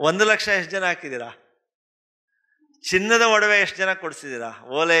 1 ಲಕ್ಷ ಎಷ್ಟು ಜನ ಹಾಕಿದ್ದೀರಾ? ಚಿನ್ನದ ಒಡವೆ ಎಷ್ಟು ಜನ ಕೊಡಿಸಿದ್ದೀರಾ?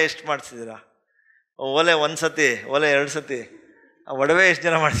 ಓಲೆ ಎಷ್ಟು ಮಾಡಿಸಿದ್ದೀರಾ? ಓಲೆ 1 ಸತಿ, ಓಲೆ 2 ಸತಿ, ಒಡವೆ ಎಷ್ಟು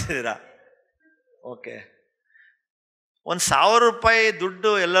ಜನ ಮಾಡಿಸಿದ್ದೀರಾ? ಓಕೆ, 1,000 ರೂಪಾಯಿ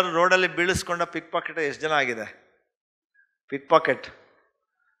ದುಡ್ಡು ಎಲ್ಲರೂ ರೋಡಲ್ಲಿ ಬೀಳಿಸ್ಕೊಂಡ ಪಿಕ್ ಪಾಕೆಟ್ ಎಷ್ಟು ಜನ ಆಗಿದೆ? ಪಿಕ್ ಪಾಕೆಟ್.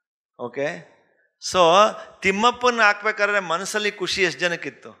 ಓಕೆ, ಸೊ ತಿಮ್ಮಪ್ಪನ ಹಾಕ್ಬೇಕಾದ್ರೆ ಮನಸ್ಸಲ್ಲಿ ಖುಷಿ ಎಷ್ಟು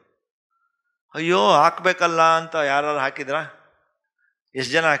ಜನಕ್ಕಿತ್ತು? ಅಯ್ಯೋ ಹಾಕ್ಬೇಕಲ್ಲ ಅಂತ ಯಾರು ಹಾಕಿದ್ರಾ?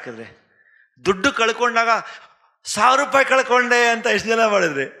 ಎಷ್ಟು ಜನ ಹಾಕಿದ್ರಿ? ದುಡ್ಡು ಕಳ್ಕೊಂಡಾಗ 1000 ರೂಪಾಯಿ ಕಳ್ಕೊಂಡೆ ಅಂತ ಎಷ್ಟು ಜನ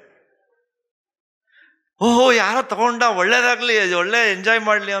ಮಾಡಿದ್ರಿ? ಓಹೋ ಯಾರೋ ತಗೊಂಡ, ಒಳ್ಳೇದಾಗ್ಲಿ, ಒಳ್ಳೆ ಎಂಜಾಯ್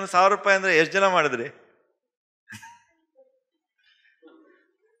ಮಾಡಲಿ ಅವ್ನು 1000 ರೂಪಾಯಿ ಅಂದರೆ ಎಷ್ಟು ಜನ ಮಾಡಿದ್ರಿ?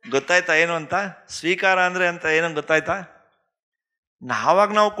 ಗೊತ್ತಾಯ್ತಾ ಏನು ಅಂತ? ಸ್ವೀಕಾರ ಅಂದರೆ ಅಂತ ಏನೋ ಗೊತ್ತಾಯ್ತಾ?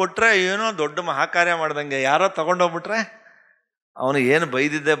 ನಾವು ಕೊಟ್ಟರೆ ಏನೋ ದೊಡ್ಡ ಮಹಾಕಾರ್ಯ ಮಾಡ್ದಂಗೆ, ಯಾರೋ ತಗೊಂಡೋಗ್ಬಿಟ್ರೆ ಅವನು ಏನು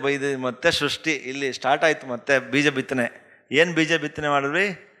ಬೈದಿದ್ದೆ ಮತ್ತೆ ಸೃಷ್ಟಿ ಇಲ್ಲಿ ಸ್ಟಾರ್ಟ್ ಆಯಿತು. ಮತ್ತೆ ಬೀಜ ಬಿತ್ತನೆ. ಏನು ಬೀಜ ಬಿತ್ತನೆ ಮಾಡಿದ್ವಿ?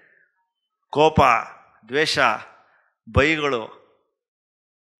 ಕೋಪ, ದ್ವೇಷ, ಬೈಗಳು.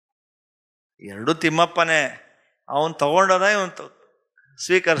 ಎರಡೂ ತಿಮ್ಮಪ್ಪನೇ. ಅವನು ತಗೊಂಡೋದ, ಇವನು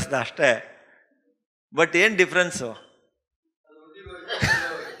ಸ್ವೀಕರಿಸ್ದ ಅಷ್ಟೇ. ಬಟ್ ಏನು ಡಿಫ್ರೆನ್ಸು?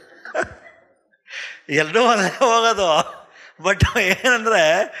 ಎರಡೂ ಹೋಗೋದು. ಬಟ್ ಏನಂದರೆ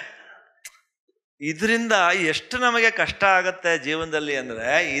ಇದರಿಂದ ಎಷ್ಟು ನಮಗೆ ಕಷ್ಟ ಆಗುತ್ತೆ ಜೀವನದಲ್ಲಿ ಅಂದರೆ,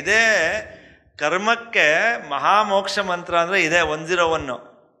 ಇದೇ ಕರ್ಮಕ್ಕೆ ಮಹಾಮೋಕ್ಷ ಮಂತ್ರ ಅಂದರೆ ಇದೇ 101.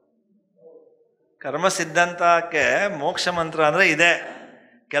 ಕರ್ಮ ಸಿದ್ಧಾಂತಕ್ಕೆ ಮೋಕ್ಷ ಮಂತ್ರ ಅಂದರೆ ಇದೆ.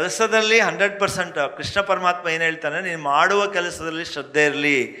 ಕೆಲಸದಲ್ಲಿ 100%. ಕೃಷ್ಣ ಪರಮಾತ್ಮ ಏನು ಹೇಳ್ತಾನೆ, ನೀನು ಮಾಡುವ ಕೆಲಸದಲ್ಲಿ ಶ್ರದ್ಧೆ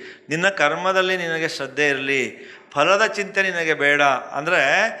ಇರಲಿ, ನಿನ್ನ ಕರ್ಮದಲ್ಲಿ ನಿನಗೆ ಶ್ರದ್ಧೆ ಇರಲಿ, ಫಲದ ಚಿಂತೆ ನಿನಗೆ ಬೇಡ. ಅಂದರೆ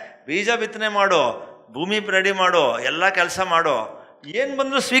ಬೀಜ ಬಿತ್ತನೆ ಮಾಡು, ಭೂಮಿ ರೆಡಿ ಮಾಡು, ಎಲ್ಲ ಕೆಲಸ ಮಾಡು, ಏನು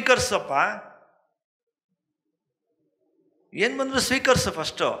ಬಂದರೂ ಸ್ವೀಕರಿಸಪ್ಪ, ಏನು ಬಂದರೂ ಸ್ವೀಕರಿಸು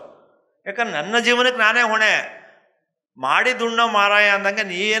ಫಸ್ಟು. ಯಾಕಂದ್ರೆ ನನ್ನ ಜೀವನಕ್ಕೆ ನಾನೇ ಹೊಣೆ. ಮಾಡಿದುಣ್ಣೋ ಮಾರಾಯ ಅಂದಂಗೆ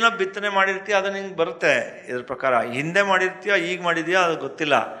ನೀ ಏನೋ ಬಿತ್ತನೆ ಮಾಡಿರ್ತೀಯ ಅದು ನಿಂಗೆ ಬರುತ್ತೆ. ಇದ್ರ ಪ್ರಕಾರ ಹಿಂದೆ ಮಾಡಿರ್ತೀಯೋ ಈಗ ಮಾಡಿದೆಯೋ ಅದು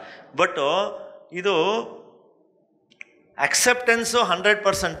ಗೊತ್ತಿಲ್ಲ. ಬಟ್ಟು ಇದು ಅಕ್ಸೆಪ್ಟೆನ್ಸು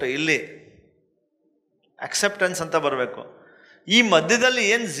 100%. ಇಲ್ಲಿ ಅಕ್ಸೆಪ್ಟೆನ್ಸ್ ಅಂತ ಬರಬೇಕು. ಈ ಮಧ್ಯದಲ್ಲಿ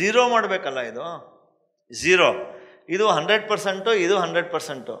ಏನು ಝೀರೋ ಮಾಡಬೇಕಲ್ಲ, ಇದು ಝೀರೋ, ಇದು 100%, ಇದು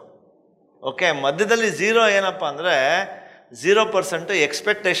 100%. ಓಕೆ, ಮಧ್ಯದಲ್ಲಿ ಝೀರೋ ಏನಪ್ಪ ಅಂದರೆ 0%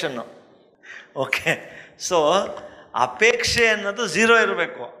 ಎಕ್ಸ್ಪೆಕ್ಟೇಷನ್ನು. ಓಕೆ, ಸೊ ಅಪೇಕ್ಷೆ ಅನ್ನೋದು ಝೀರೋ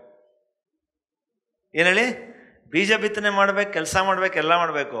ಇರಬೇಕು. ಏನು ಹೇಳಿ, ಬೀಜ ಬಿತ್ತನೆ ಮಾಡ್ಬೇಕು, ಕೆಲಸ ಮಾಡ್ಬೇಕು, ಎಲ್ಲ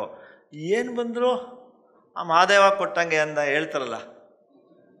ಮಾಡಬೇಕು. ಏನು ಬಂದರೂ ಆ ಮಹಾದೇವ ಕೊಟ್ಟಂಗೆ ಅಂದ ಹೇಳ್ತಾರಲ್ಲ,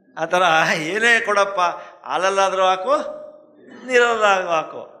 ಆ ಥರ ಏನೇ ಕೊಡಪ್ಪ, ಹಾಲಲ್ಲಾದರೂ ಹಾಕು, ನೀರಲ್ಲಾದರೂ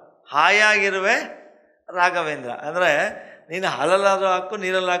ಹಾಕು, ಹಾಯಾಗಿರುವೆ ರಾಘವೇಂದ್ರ. ಅಂದರೆ ನೀನು ಹಾಲಲ್ಲಾದರೂ ಹಾಕು,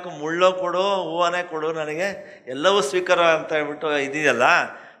 ನೀರಲ್ಲಿ ಹಾಕು, ಮುಳ್ಳೋ ಕೊಡು, ಹೂವನೇ ಕೊಡು, ನನಗೆ ಎಲ್ಲವೂ ಸ್ವೀಕಾರ ಅಂತ ಹೇಳ್ಬಿಟ್ಟು ಇದೆಯಲ್ಲ.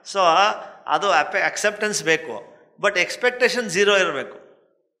 ಸೊ ಅದು ಅಕ್ಸೆಪ್ಟೆನ್ಸ್ ಬೇಕು. ಬಟ್ ಎಕ್ಸ್ಪೆಕ್ಟೇಷನ್ ಝೀರೋ ಇರಬೇಕು.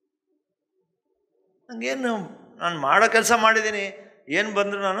 ನನಗೇನು, ನಾನು ಮಾಡೋ ಕೆಲಸ ಮಾಡಿದ್ದೀನಿ, ಏನು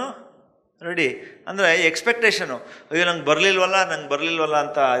ಬಂದರೂ ನಾನು ರೆಡಿ. ಅಂದರೆ ಎಕ್ಸ್ಪೆಕ್ಟೇಷನು, ಅಯ್ಯೋ ನಂಗೆ ಬರಲಿಲ್ವಲ್ಲ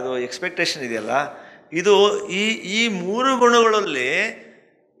ಅಂತ ಇದು ಎಕ್ಸ್ಪೆಕ್ಟೇಷನ್ ಇದೆಯಲ್ಲ, ಇದು ಈ 3 ಗುಣಗಳಲ್ಲಿ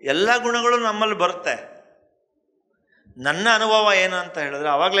ಎಲ್ಲ ಗುಣಗಳು ನಮ್ಮಲ್ಲಿ ಬರುತ್ತೆ. ನನ್ನ ಅನುಭವ ಏನು ಅಂತ ಹೇಳಿದ್ರೆ,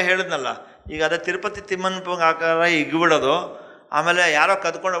 ಆವಾಗಲೇ ಹೇಳಿದ್ನಲ್ಲ, ಈಗ ಅದೇ ತಿರುಪತಿ ತಿಮ್ಮನ ಆಕಾರ ಇಗ್ಬಿಡೋದು, ಆಮೇಲೆ ಯಾರೋ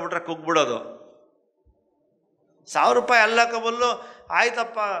ಕದ್ಕೊಂಡು ಹೋಗ್ಬಿಟ್ರೆ ಕುಗ್ಬಿಡೋದು. 1000 ರೂಪಾಯಿ ಅಲ್ಲಕಬಲ್ಲು,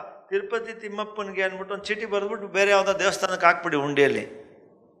 ಆಯ್ತಪ್ಪ ತಿರುಪತಿ ತಿಮ್ಮಪ್ಪನಿಗೆ ಅಂದ್ಬಿಟ್ಟು ಒಂದು ಚೀಟಿ ಬರೆದ್ಬಿಟ್ಟು ಬೇರೆ ಯಾವುದೋ ದೇವಸ್ಥಾನಕ್ಕೆ ಹಾಕ್ಬಿಡಿ ಹುಂಡಿಯಲ್ಲಿ.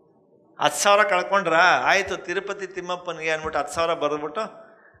 10,000 ಕಳ್ಕೊಂಡ್ರ ಆಯಿತು, ತಿರುಪತಿ ತಿಮ್ಮಪ್ಪನಿಗೆ ಅಂದ್ಬಿಟ್ಟು 10,000 ಬರೆದ್ಬಿಟ್ಟು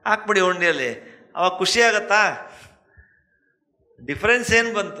ಹಾಕ್ಬಿಡಿ ಹುಂಡಿಯಲ್ಲಿ. ಅವಾಗ ಖುಷಿ ಆಗತ್ತಾ? ಡಿಫ್ರೆನ್ಸ್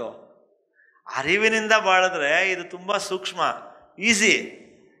ಏನು ಬಂತು? ಅರಿವಿನಿಂದ ಬಾಳಿದ್ರೆ ಇದು ತುಂಬ ಸೂಕ್ಷ್ಮ, ಈಸಿ.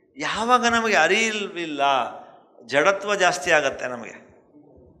 ಯಾವಾಗ ನಮಗೆ ಅರಿವಿಲ್ಲ, ಜಡತ್ವ ಜಾಸ್ತಿ ಆಗತ್ತೆ ನಮಗೆ.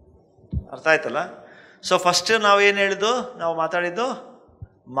 ಅರ್ಥ ಆಯ್ತಲ್ಲ? ಸೊ ಫಸ್ಟ್ ನಾವೇನು ಹೇಳಿದ್ದು, ನಾವು ಮಾತಾಡಿದ್ದು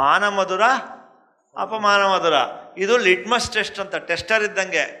ಮಾನ ಮಧುರ, ಅಪಮಾನ ಮಧುರ. ಇದು ಲಿಟ್ಮಸ್ ಟೆಸ್ಟ್ ಅಂತ, ಟೆಸ್ಟರ್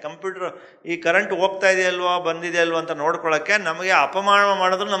ಇದ್ದಂಗೆ. ಕಂಪ್ಯೂಟರ್ ಈ ಕರೆಂಟ್ ಹೋಗ್ತಾ ಇದೆಯಲ್ವಾ ಬಂದಿದೆಯಲ್ವ ಅಂತ ನೋಡ್ಕೊಳ್ಳೋಕ್ಕೆ ನಮಗೆ ಅಪಮಾನ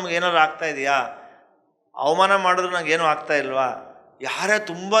ಮಾಡಿದ್ರು ನಮ್ಗೆ ಏನಾದ್ರು ಆಗ್ತಾ ಇದೆಯಾ, ಅವಮಾನ ಮಾಡಿದ್ರು ನನಗೇನು ಆಗ್ತಾ ಇಲ್ವಾ, ಯಾರೇ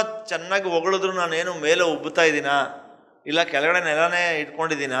ತುಂಬ ಚೆನ್ನಾಗಿ ಹೊಗಳಿದ್ರು ನಾನೇನು ಮೇಲೆ ಉಬ್ಬುತ್ತಾ ಇದ್ದೀನಾ, ಇಲ್ಲ ಕೆಳಗಡೆ ನೆಲನೇ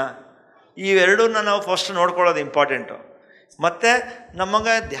ಇಟ್ಕೊಂಡಿದ್ದೀನಾ, ಇವೆರಡನ್ನ ನಾವು ಫಸ್ಟ್ ನೋಡ್ಕೊಳ್ಳೋದು ಇಂಪಾರ್ಟೆಂಟು. ಮತ್ತು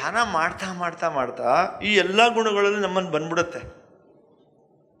ನಮಗೆ ಧ್ಯಾನ ಮಾಡ್ತಾ ಮಾಡ್ತಾ ಮಾಡ್ತಾ ಈ ಎಲ್ಲ ಗುಣಗಳಲ್ಲಿ ನಮ್ಮನ್ನು ಬಂದ್ಬಿಡುತ್ತೆ.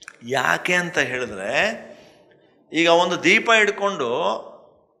 ಯಾಕೆ ಅಂತ ಹೇಳಿದ್ರೆ, ಈಗ ಒಂದು ದೀಪ ಹಿಡ್ಕೊಂಡು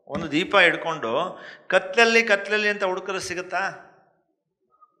ಕತ್ಲಲ್ಲಿ ಅಂತ ಹುಡುಕರು ಸಿಗುತ್ತಾ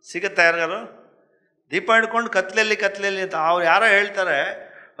ಯಾರಿಗಾರು? ದೀಪ ಹಿಡ್ಕೊಂಡು ಕತ್ಲಲ್ಲಿ ಅಂತ ಅವ್ರು ಯಾರೋ ಹೇಳ್ತಾರೆ,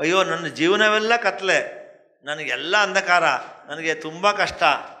 ಅಯ್ಯೋ ನನ್ನ ಜೀವನವೆಲ್ಲ ಕತ್ಲೆ, ನನಗೆಲ್ಲ ಅಂಧಕಾರ, ನನಗೆ ತುಂಬ ಕಷ್ಟ.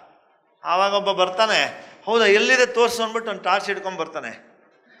 ಆವಾಗ ಒಬ್ಬ ಬರ್ತಾನೆ, ಹೌದಾ ಎಲ್ಲಿದೆ ತೋರಿಸು ಅಂದ್ಬಿಟ್ಟು ಒಂದು ಟಾರ್ಚ್ ಹಿಡ್ಕೊಂಡು ಬರ್ತಾನೆ.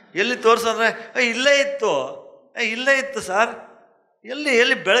 ಎಲ್ಲಿ ತೋರಿಸಂದ್ರೆ, ಇಲ್ಲೇ ಇತ್ತು ಸರ್,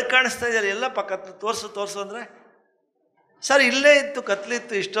 ಎಲ್ಲಿ ಬೆಳಕು ಕಾಣಿಸ್ತಾ ಇದೆಯಲ್ಲ, ಎಲ್ಲ ಪಕ್ಕ ತೋರಿಸು ಅಂದರೆ, ಸರ್ ಇಲ್ಲೇ ಇತ್ತು,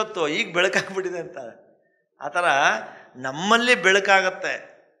 ಕತ್ಲಿತ್ತು ಇಷ್ಟೊತ್ತು, ಈಗ ಬೆಳಕಾಗ್ಬಿಟ್ಟಿದೆ ಅಂತಾರೆ. ಆ ಥರ ನಮ್ಮಲ್ಲಿ ಬೆಳಕಾಗತ್ತೆ.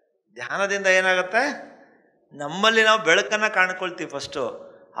 ಧ್ಯಾನದಿಂದ ಏನಾಗುತ್ತೆ, ನಮ್ಮಲ್ಲಿ ನಾವು ಬೆಳಕನ್ನು ಕಾಣ್ಕೊಳ್ತೀವಿ ಫಸ್ಟು.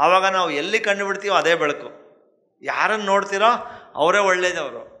 ಆವಾಗ ನಾವು ಎಲ್ಲಿ ಕಂಡುಬಿಡ್ತೀವೋ ಅದೇ ಬೆಳಕು. ಯಾರನ್ನು ನೋಡ್ತೀರೋ ಅವರೇ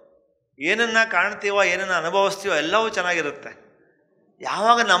ಒಳ್ಳೇದವರು. ಏನನ್ನು ಕಾಣ್ತೀವೋ, ಏನನ್ನು ಅನುಭವಿಸ್ತೀವೋ ಎಲ್ಲವೂ ಚೆನ್ನಾಗಿರುತ್ತೆ.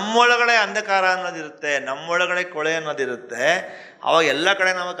 ಯಾವಾಗ ನಮ್ಮೊಳಗಡೆ ಅಂಧಕಾರ ಅನ್ನೋದಿರುತ್ತೆ, ನಮ್ಮೊಳಗಡೆ ಕೊಳೆ ಅನ್ನೋದಿರುತ್ತೆ, ಆವಾಗ ಎಲ್ಲ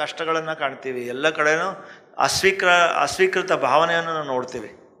ಕಡೆ ನಾವು ಕಷ್ಟಗಳನ್ನು ಕಾಣ್ತೀವಿ, ಎಲ್ಲ ಕಡೆನೂ ಅಸ್ವೀಕೃತ ಭಾವನೆಯನ್ನು ನಾವು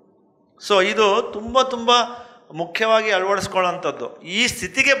ನೋಡ್ತೀವಿ. ಸೊ ಇದು ತುಂಬ ಮುಖ್ಯವಾಗಿ ಅಳವಡಿಸ್ಕೊಳ್ಳೋಂಥದ್ದು. ಈ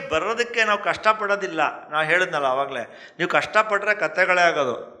ಸ್ಥಿತಿಗೆ ಬರೋದಕ್ಕೆ ನಾವು ಕಷ್ಟಪಡೋದಿಲ್ಲ. ನಾವು ಹೇಳಿದ್ನಲ್ಲ ಆವಾಗಲೇ, ನೀವು ಕಷ್ಟಪಟ್ಟರೆ ಕಥೆಗಳೇ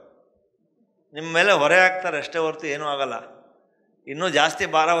ಆಗೋದು, ನಿಮ್ಮ ಮೇಲೆ ಹೊರೆ ಹಾಕ್ತಾರೆ ಅಷ್ಟೇ ಹೊರತು ಏನೂ ಆಗಲ್ಲ. ಇನ್ನೂ ಜಾಸ್ತಿ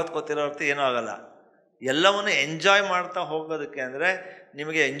ಭಾರ ಹೊತ್ಕೋತಿರೋ ಹೊರತು ಏನೂ ಆಗಲ್ಲ. ಎಲ್ಲವನ್ನು ಎಂಜಾಯ್ ಮಾಡ್ತಾ ಹೋಗೋದಕ್ಕೆ ಅಂದರೆ,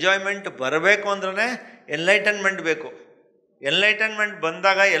 ನಿಮಗೆ ಎಂಜಾಯ್ಮೆಂಟ್ ಬರಬೇಕು ಅಂದ್ರೆ ಎನ್ಲೈಟನ್ಮೆಂಟ್ ಬೇಕು. ಎನ್ಲೈಟನ್ಮೆಂಟ್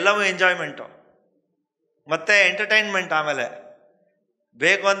ಬಂದಾಗ ಎಲ್ಲವೂ ಎಂಜಾಯ್ಮೆಂಟು ಮತ್ತು ಎಂಟರ್ಟೈನ್ಮೆಂಟ್. ಆಮೇಲೆ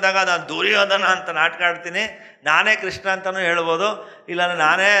ಬೇಕು ಅಂದಾಗ ನಾನು ದುರ್ಯೋಧನ ಅಂತ ನಾಟಕ ಆಡ್ತೀನಿ, ನಾನೇ ಕೃಷ್ಣ ಅಂತಲೂ ಹೇಳ್ಬೋದು, ಇಲ್ಲಾಂದರೆ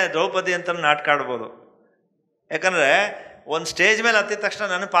ನಾನೇ ದ್ರೌಪದಿ ಅಂತಲೂ ನಾಟಕ ಆಡ್ಬೋದು. ಯಾಕಂದರೆ ಒಂದು ಸ್ಟೇಜ್ ಮೇಲೆ ಹತ್ತಿದ ತಕ್ಷಣ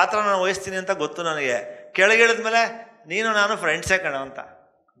ನನ್ನ ಪಾತ್ರ ನಾನು ವಹಿಸ್ತೀನಿ ಅಂತ ಗೊತ್ತು ನನಗೆ. ಕೆಳಗಿಳಿದ ಮೇಲೆ ನೀನು ನಾನು ಫ್ರೆಂಡ್ಸೇ ಕಣ ಅಂತ.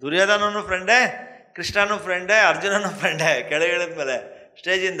 ದುರ್ಯೋಧನನು ಫ್ರೆಂಡೇ, ಕೃಷ್ಣನೂ ಫ್ರೆಂಡೇ, ಅರ್ಜುನನೂ ಫ್ರೆಂಡೇ. ಕೆಳಗೆ ಇಳಿದ್ಮೇಲೆ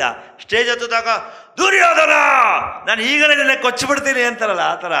ಸ್ಟೇಜ್ ಹತ್ತುತ್ತಾಗ ದುರ್ಯೋಧನ ನಾನು ಈಗಲೇ ನಿನ್ನೆ ಕೊಚ್ಚಿಬಿಡ್ತೀನಿ ಅಂತಾರಲ್ಲ,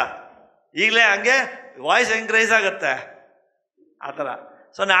 ಆ ಥರ ಈಗಲೇ ಹಂಗೆ ವಾಯ್ಸ್ ಎಂಕ್ರೈಸ್ ಆಗುತ್ತೆ ಆ ಥರ.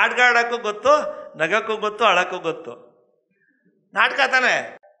 ಸೊ ನಾಟಕ ಆಡೋಕ್ಕೂ ಗೊತ್ತು, ನಗಕ್ಕೂ ಗೊತ್ತು, ಅಳಕ್ಕೂ ಗೊತ್ತು. ನಾಟಕ ತಾನೆ,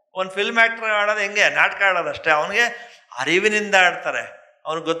 ಒಂದು ಫಿಲ್ಮ್ ಆ್ಯಕ್ಟ್ರ್ ಆಡೋದು ಹೆಂಗೆ, ನಾಟಕ ಆಡೋದಷ್ಟೇ. ಅವನಿಗೆ ಅರಿವಿನಿಂದ ಆಡ್ತಾರೆ,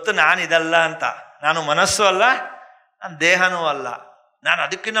 ಅವ್ನಿಗೆ ಗೊತ್ತು ನಾನು ಇದಲ್ಲ ಅಂತ, ನಾನು ಮನಸ್ಸು ಅಲ್ಲ, ನಾನು ದೇಹನೂ ಅಲ್ಲ, ನಾನು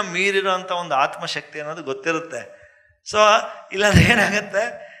ಅದಕ್ಕಿಂತ ಮೀರಿರೋ ಅಂಥ ಒಂದು ಆತ್ಮಶಕ್ತಿ ಅನ್ನೋದು ಗೊತ್ತಿರುತ್ತೆ. ಸೊ ಇಲ್ಲಾಂದ್ರೆ ಏನಾಗುತ್ತೆ,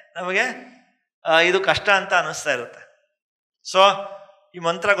 ನಮಗೆ ಇದು ಕಷ್ಟ ಅಂತ ಅನ್ನಿಸ್ತಾ ಇರುತ್ತೆ. ಸೊ ಈ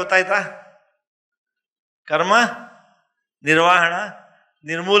ಮಂತ್ರ ಗೊತ್ತಾಯ್ತಾ? ಕರ್ಮ ನಿರ್ವಹಣ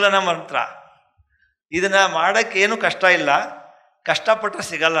ನಿರ್ಮೂಲನ ಮಂತ್ರ. ಇದನ್ನ ಮಾಡೋಕ್ಕೇನು ಕಷ್ಟ ಇಲ್ಲ, ಕಷ್ಟಪಟ್ಟರೆ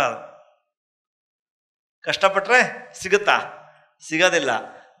ಸಿಗಲ್ಲ. ಅದು ಕಷ್ಟಪಟ್ಟರೆ ಸಿಗುತ್ತಾ? ಸಿಗೋದಿಲ್ಲ.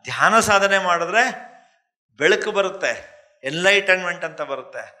 ಧ್ಯಾನ ಸಾಧನೆ ಮಾಡಿದ್ರೆ ಬೆಳಕು ಬರುತ್ತೆ, ಎನ್ಲೈಟನ್ಮೆಂಟ್ ಅಂತ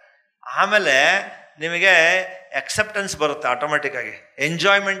ಬರುತ್ತೆ. ಆಮೇಲೆ ನಿಮಗೆ ಎಕ್ಸೆಪ್ಟೆನ್ಸ್ ಬರುತ್ತೆ, ಆಟೋಮೆಟಿಕ್ಕಾಗಿ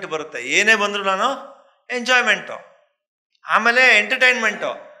ಎಂಜಾಯ್ಮೆಂಟ್ ಬರುತ್ತೆ. ಏನೇ ಬಂದರೂ ನಾನು ಎಂಜಾಯ್ಮೆಂಟು. ಆಮೇಲೆ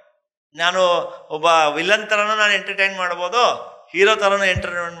ಎಂಟರ್ಟೈನ್ಮೆಂಟು. ನಾನು ಒಬ್ಬ ವಿಲನ್ ಥರನೂ ನಾನು ಎಂಟರ್ಟೈನ್ ಮಾಡ್ಬೋದು, ಹೀರೋ ಥರನೂ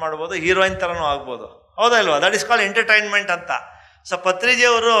ಎಂಟರ್ಟೈನ್ಮೆಂಟ್ ಮಾಡ್ಬೋದು, ಹೀರೋಯಿನ್ ಥರನೂ ಆಗ್ಬೋದು. ಹೌದಾ ಇಲ್ವಾ? ದಟ್ ಇಸ್ ಕಾಲ್ ಎಂಟರ್ಟೈನ್ಮೆಂಟ್ ಅಂತ. ಸೊ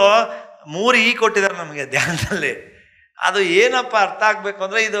ಪತ್ರಿಜಿಯವರು 3 ಕೊಟ್ಟಿದ್ದಾರೆ ನಮಗೆ ಧ್ಯಾನದಲ್ಲಿ. ಅದು ಏನಪ್ಪ ಅರ್ಥ ಆಗಬೇಕು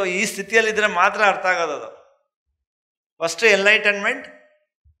ಅಂದರೆ, ಇದು ಈ ಸ್ಥಿತಿಯಲ್ಲಿದ್ದರೆ ಮಾತ್ರ ಅರ್ಥ ಆಗೋದು. ಅದು ಫಸ್ಟ್ ಎನ್ಲೈಟನ್ಮೆಂಟ್,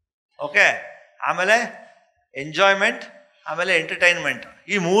 ಓಕೆ, ಆಮೇಲೆ ಎಂಜಾಯ್ಮೆಂಟ್, ಆಮೇಲೆ ಎಂಟರ್ಟೈನ್ಮೆಂಟ್.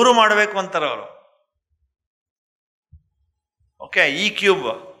 ಈ 3 ಮಾಡಬೇಕು ಅಂತಾರೆ ಅವರು. ಓಕೆ, ಈ ಕ್ಯೂಬ್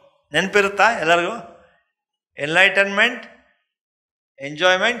ನೆನಪಿರುತ್ತಾ ಎಲ್ಲರಿಗೂ? Enlightenment,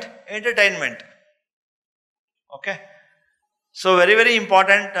 enjoyment, entertainment. Okay, so very very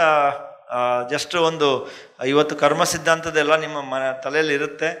important. Just ಒಂದು ಇವತ್ತು ಕರ್ಮ ಸಿದ್ಧಾಂತದೆಲ್ಲ ನಿಮ್ಮ ತಲೆಯಲ್ಲಿ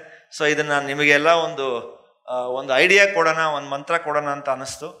ಇರುತ್ತೆ. ಸೊ ಇದನ್ನು ನಿಮಗೆಲ್ಲ ಒಂದು ಐಡಿಯಾ ಕೊಡೋಣ, ಒಂದು ಮಂತ್ರ ಕೊಡೋಣ ಅಂತ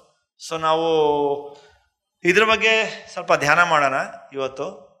ಅನ್ನಿಸ್ತು. ಸೊ ನಾವು ಇದ್ರ ಬಗ್ಗೆ ಸ್ವಲ್ಪ ಧ್ಯಾನ ಮಾಡೋಣ ಇವತ್ತು.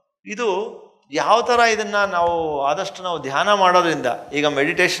 ಇದು ಯಾವ ಥರ ಇದನ್ನು ನಾವು ಆದಷ್ಟು ನಾವು ಧ್ಯಾನ ಮಾಡೋದ್ರಿಂದ, ಈಗ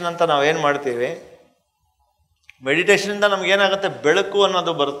ಮೆಡಿಟೇಷನ್ ಅಂತ ನಾವೇನು ಮಾಡ್ತೀವಿ, ಮೆಡಿಟೇಷನಿಂದ ನಮಗೇನಾಗುತ್ತೆ, ಬೆಳಕು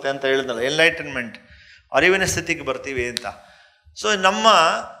ಅನ್ನೋದು ಬರುತ್ತೆ ಅಂತ ಹೇಳಿದ್ನಲ್ಲ, ಎನ್ಲೈಟನ್ಮೆಂಟ್, ಅರಿವಿನ ಸ್ಥಿತಿಗೆ ಬರ್ತೀವಿ ಅಂತ. ಸೊ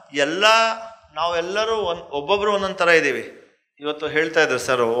ನಾವೆಲ್ಲರೂ ಒಬ್ಬೊಬ್ಬರು ಒಂದೊಂದು ಥರ ಇದ್ದೀವಿ. ಇವತ್ತು ಹೇಳ್ತಾ ಇದ್ರು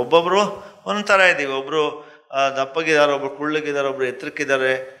ಸರ್, ಒಬ್ಬೊಬ್ಬರು ಒಂದೊಂದು ಥರ ಇದ್ದೀವಿ. ಒಬ್ಬರು ದಪ್ಪಗಿದ್ದಾರೆ, ಒಬ್ರು ಕುಳ್ಳಗಿದ್ದಾರೆ, ಒಬ್ರು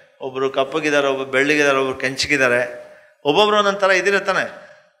ಎತ್ತರಕ್ಕಿದ್ದಾರೆ, ಒಬ್ಬರು ಕಪ್ಪಗಿದ್ದಾರೆ, ಒಬ್ಬರು ಬೆಳ್ಳಗಿದ್ದಾರೆ, ಒಬ್ರು ಕೆಂಚಗಿದ್ದಾರೆ. ಒಬ್ಬೊಬ್ರು ಒಂದೊಂದು ಥರ ಇದಿರುತ್ತಾನೆ.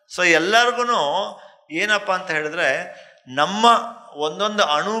 ಸೊ ಎಲ್ಲರಿಗೂ ಏನಪ್ಪ ಅಂತ ಹೇಳಿದ್ರೆ, ನಮ್ಮ ಒಂದೊಂದು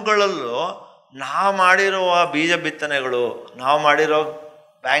ಅಣುಗಳಲ್ಲೂ ನಾವು ಮಾಡಿರುವ ಬೀಜ ಬಿತ್ತನೆಗಳು, ನಾವು ಮಾಡಿರೋ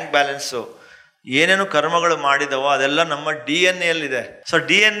ಬ್ಯಾಂಕ್ ಬ್ಯಾಲೆನ್ಸು, ಏನೇನು ಕರ್ಮಗಳು ಮಾಡಿದವೋ ಅದೆಲ್ಲ ನಮ್ಮ DNA ಸೊ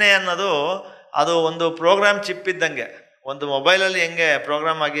DNA ಅನ್ನೋದು ಅದು ಒಂದು ಪ್ರೋಗ್ರಾಮ್ ಚಿಪ್ ಇದ್ದಂಗೆ. ಒಂದು ಮೊಬೈಲಲ್ಲಿ ಹೆಂಗೆ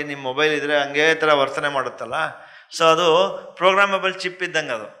ಪ್ರೋಗ್ರಾಮ್ ಆಗಿ ನಿಮ್ಮ ಮೊಬೈಲ್ ಇದ್ದರೆ ಹಂಗೇ ಥರ ವರ್ತನೆ ಮಾಡುತ್ತಲ್ಲ, ಸೊ ಅದು ಪ್ರೋಗ್ರಾಮಬಲ್ ಚಿಪ್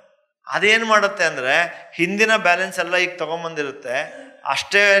ಇದ್ದಂಗೆ. ಅದೇನು ಮಾಡುತ್ತೆ ಅಂದರೆ, ಹಿಂದಿನ ಬ್ಯಾಲೆನ್ಸ್ ಎಲ್ಲ ಈಗ ತೊಗೊಂಬಂದಿರುತ್ತೆ.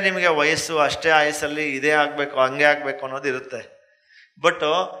 ಅಷ್ಟೇ ನಿಮಗೆ ವಯಸ್ಸು, ಅಷ್ಟೇ ಆಯಸ್ಸಲ್ಲಿ ಇದೇ ಆಗಬೇಕು, ಹಂಗೆ ಆಗಬೇಕು ಅನ್ನೋದು ಇರುತ್ತೆ. ಬಟ್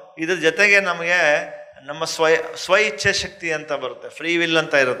ಇದ್ರ ಜೊತೆಗೆ ನಮಗೆ ನಮ್ಮ ಸ್ವ ಇಚ್ಛೆ ಶಕ್ತಿ ಅಂತ ಬರುತ್ತೆ, ಫ್ರೀ ವಿಲ್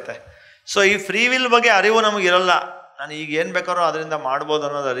ಅಂತ ಇರುತ್ತೆ. ಸೊ ಈ ಫ್ರೀ ವಿಲ್ ಬಗ್ಗೆ ಅರಿವು ನಮಗಿರಲ್ಲ. ನಾನು ಈಗ ಏನು ಬೇಕಾದ್ರೂ ಅದರಿಂದ ಮಾಡ್ಬೋದು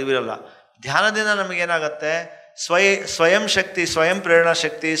ಅನ್ನೋದು ಅರಿವಿರಲ್ಲ. ಧ್ಯಾನದಿಂದ ನಮಗೇನಾಗುತ್ತೆ, ಸ್ವಯಂ ಶಕ್ತಿ, ಸ್ವಯಂ ಪ್ರೇರಣಾ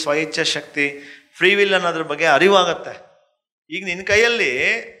ಶಕ್ತಿ, ಸ್ವ ಇಚ್ಛೆ ಶಕ್ತಿ, ಫ್ರೀ ವಿಲ್ ಅನ್ನೋದ್ರ ಬಗ್ಗೆ ಅರಿವಾಗತ್ತೆ. ಈಗ ನಿನ್ನ ಕೈಯಲ್ಲಿ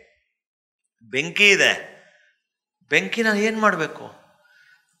ಬೆಂಕಿ ಇದೆ, ಬೆಂಕಿನ ಏನು ಮಾಡಬೇಕು?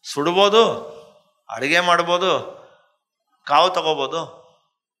 ಸುಡ್ಬೋದು, ಅಡುಗೆ ಮಾಡ್ಬೋದು, ಕಾವು ತಗೋಬೋದು,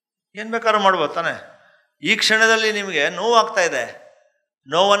 ಏನು ಬೇಕಾದ್ರೂ ಮಾಡ್ಬೋದು ತಾನೆ. ಈ ಕ್ಷಣದಲ್ಲಿ ನಿಮಗೆ ನೋವಾಗ್ತಾ ಇದೆ,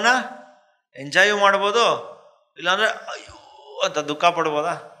 ನೋವನ್ನು ಎಂಜಾಯ್ ಮಾಡ್ಬೋದು, ಇಲ್ಲಾಂದರೆ ಅಯ್ಯೋ ಅಂತ ದುಃಖ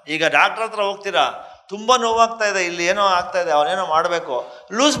ಪಡ್ಬೋದಾ? ಈಗ ಡಾಕ್ಟ್ರ್ ಹತ್ರ ಹೋಗ್ತೀರಾ, ತುಂಬ ನೋವಾಗ್ತಾ ಇದೆ, ಇಲ್ಲಿ ಏನೋ ಆಗ್ತಾ ಇದೆ, ಅವನೇನೋ ಮಾಡಬೇಕು,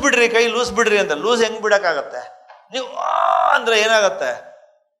 ಲೂಸ್ ಬಿಡ್ರಿ, ಕೈ ಲೂಸ್ ಬಿಡ್ರಿ ಅಂತ. ಲೂಸ್ ಹೆಂಗೆ ಬಿಡೋಕ್ಕಾಗತ್ತೆ? ನೀವು ಅಂದರೆ ಏನಾಗುತ್ತೆ?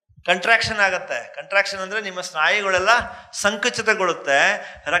 ಕಂಟ್ರಾಕ್ಷನ್ ಆಗುತ್ತೆ. ಕಂಟ್ರಾಕ್ಷನ್ ಅಂದರೆ ನಿಮ್ಮ ಸ್ನಾಯುಗಳೆಲ್ಲ ಸಂಕುಚಿತಗೊಳ್ಳುತ್ತೆ,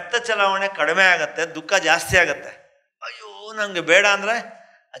 ರಕ್ತ ಚಲಾವಣೆ ಕಡಿಮೆ ಆಗುತ್ತೆ, ದುಃಖ ಜಾಸ್ತಿ ಆಗುತ್ತೆ. ಅಯ್ಯೋ ನನಗೆ ಬೇಡ ಅಂದರೆ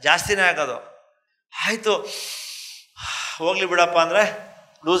ಜಾಸ್ತಿನೇ ಆಗೋದು. ಆಯಿತು ಹೋಗ್ಲಿ ಬಿಡಪ್ಪ ಅಂದರೆ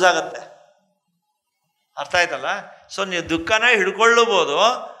ಲೂಸ್ ಆಗುತ್ತೆ. ಅರ್ಥ ಆಯ್ತಲ್ಲ? ಸೊ ನೀವು ದುಃಖನ ಹಿಡ್ಕೊಳ್ಳಬಹುದು,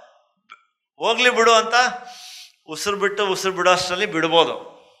 ಹೋಗ್ಲಿ ಬಿಡು ಅಂತ ಉಸಿರು ಬಿಡೋ ಅಷ್ಟರಲ್ಲಿ ಬಿಡ್ಬೋದು.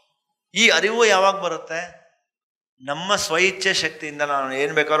 ಈ ಅರಿವು ಯಾವಾಗ ಬರುತ್ತೆ? ನಮ್ಮ ಸ್ವ ಇಚ್ಛೆ ಶಕ್ತಿಯಿಂದ ನಾನು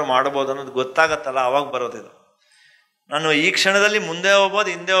ಏನು ಬೇಕಾದ್ರೂ ಮಾಡ್ಬೋದು ಅನ್ನೋದು ಗೊತ್ತಾಗತ್ತಲ್ಲ, ಅವಾಗ ಬರೋದಿದು. ನಾನು ಈ ಕ್ಷಣದಲ್ಲಿ ಮುಂದೆ ಹೋಗ್ಬೋದು,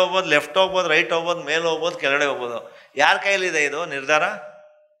 ಹಿಂದೆ ಹೋಗ್ಬೋದು, ಲೆಫ್ಟ್ ಹೋಗ್ಬೋದು, ರೈಟ್ ಹೋಗ್ಬೋದು, ಮೇಲೆ ಹೋಗ್ಬೋದು, ಕೆಳಗಡೆ ಹೋಗ್ಬೋದು. ಯಾರ ಕೈಯಲ್ಲಿದೆ ಇದು ನಿರ್ಧಾರ?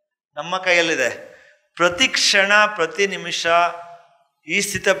 ನಮ್ಮ ಕೈಯಲ್ಲಿದೆ. ಪ್ರತಿ ಕ್ಷಣ, ಪ್ರತಿ ನಿಮಿಷ ಈ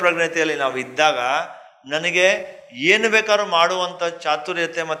ಸ್ಥಿತ ಪ್ರಜ್ಞತೆಯಲ್ಲಿ ನಾವು ಇದ್ದಾಗ ನನಗೆ ಏನು ಬೇಕಾದ್ರೂ ಮಾಡುವಂಥ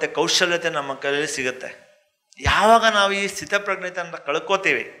ಚಾತುರ್ಯತೆ ಮತ್ತು ಕೌಶಲ್ಯತೆ ನಮ್ಮ ಕೈಯಲ್ಲಿ ಸಿಗುತ್ತೆ. ಯಾವಾಗ ನಾವು ಈ ಸ್ಥಿತ ಪ್ರಜ್ಞತೆ ಅಂತ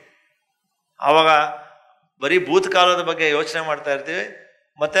ಕಳ್ಕೋತೀವಿ, ಆವಾಗ ಬರೀ ಭೂತಕಾಲದ ಬಗ್ಗೆ ಯೋಚನೆ ಮಾಡ್ತಾ ಇರ್ತೀವಿ,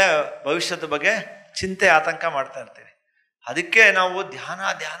 ಮತ್ತು ಭವಿಷ್ಯದ ಬಗ್ಗೆ ಚಿಂತೆ ಆತಂಕ ಮಾಡ್ತಾ ಇರ್ತೀವಿ. ಅದಕ್ಕೆ ನಾವು ಧ್ಯಾನ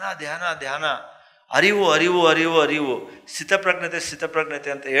ಧ್ಯಾನ ಧ್ಯಾನ ಧ್ಯಾನ, ಅರಿವು ಅರಿವು ಅರಿವು ಅರಿವು, ಸ್ಥಿತಪ್ರಜ್ಞತೆ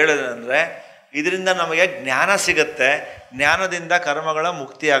ಅಂತ ಹೇಳೋದಂದರೆ ಇದರಿಂದ ನಮಗೆ ಜ್ಞಾನ ಸಿಗುತ್ತೆ. ಜ್ಞಾನದಿಂದ ಕರ್ಮಗಳ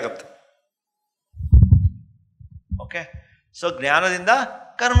ಮುಕ್ತಿ ಆಗುತ್ತೆ. ಓಕೆ, ಸೊ ಜ್ಞಾನದಿಂದ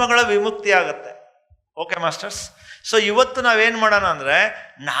ಕರ್ಮಗಳ ವಿಮುಕ್ತಿ ಆಗುತ್ತೆ. Okay masters. ಸೊ ಇವತ್ತು ನಾವೇನು ಮಾಡೋಣ ಅಂದರೆ,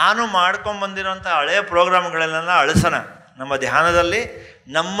 ನಾನು ಮಾಡ್ಕೊಂಬಂದಿರೋಂಥ ಹಳೆಯ ಪ್ರೋಗ್ರಾಮ್ಗಳನ್ನೆಲ್ಲ ಅಳಿಸೋಣ. ನಮ್ಮ ಧ್ಯಾನದಲ್ಲಿ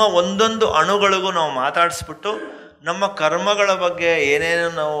ನಮ್ಮ ಒಂದೊಂದು ಅಣುಗಳಿಗೂ ನಾವು ಮಾತಾಡಿಸ್ಬಿಟ್ಟು ನಮ್ಮ ಕರ್ಮಗಳ ಬಗ್ಗೆ ಏನೇನು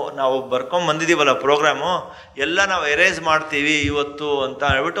ನಾವು ಬರ್ಕೊಂಬಂದಿದ್ದೀವಲ್ಲ ಪ್ರೋಗ್ರಾಮು ಎಲ್ಲ ನಾವು ಎರೇಸ್ ಮಾಡ್ತೀವಿ ಇವತ್ತು ಅಂತ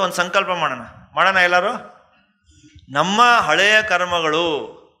ಹೇಳ್ಬಿಟ್ಟು ಒಂದು ಸಂಕಲ್ಪ ಮಾಡೋಣ ಎಲ್ಲರೂ. ನಮ್ಮ ಹಳೆಯ ಕರ್ಮಗಳು,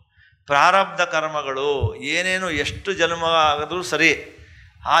 ಪ್ರಾರಬ್ಧ ಕರ್ಮಗಳು ಏನೇನು ಎಷ್ಟು ಜನ್ಮ ಆಗಿದ್ರೂ ಸರಿ,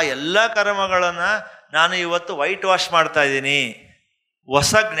 ಆ ಎಲ್ಲ ಕರ್ಮಗಳನ್ನು ನಾನು ಇವತ್ತು ವೈಟ್ ವಾಶ್ ಮಾಡ್ತಾ ಇದ್ದೀನಿ.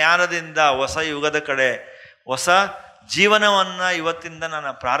 ಹೊಸ ಜ್ಞಾನದಿಂದ ಹೊಸ ಯುಗದ ಕಡೆ ಹೊಸ ಜೀವನವನ್ನು ಇವತ್ತಿಂದ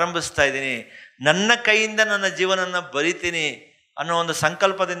ನಾನು ಪ್ರಾರಂಭಿಸ್ತಾ ಇದ್ದೀನಿ. ನನ್ನ ಕೈಯಿಂದ ನನ್ನ ಜೀವನನ ಬರಿತೀನಿ ಅನ್ನೋ ಒಂದು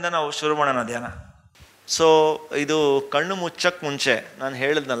ಸಂಕಲ್ಪದಿಂದ ನಾವು ಶುರು ಮಾಡೋಣ ಧ್ಯಾನ. ಸೊ ಇದು ಕಣ್ಣು ಮುಚ್ಚಕ್ಕೆ ಮುಂಚೆ ನಾನು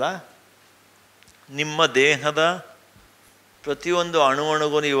ಹೇಳಿದ್ನಲ್ಲ, ನಿಮ್ಮ ದೇಹದ ಪ್ರತಿಯೊಂದು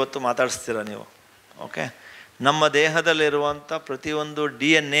ಅಣುವಣುಗೂ ಇವತ್ತು ಮಾತಾಡಿಸ್ತೀರ ನೀವು. ಓಕೆ, ನಮ್ಮ ದೇಹದಲ್ಲಿರುವಂಥ ಪ್ರತಿಯೊಂದು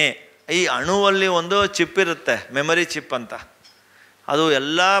DNA, ಈ ಅಣುವಲ್ಲಿ ಒಂದು ಚಿಪ್ ಇರುತ್ತೆ, ಮೆಮರಿ ಚಿಪ್ ಅಂತ. ಅದು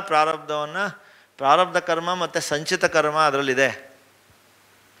ಎಲ್ಲ ಪ್ರಾರಬ್ಧ ಕರ್ಮ ಮತ್ತು ಸಂಚಿತ ಕರ್ಮ ಅದರಲ್ಲಿದೆ.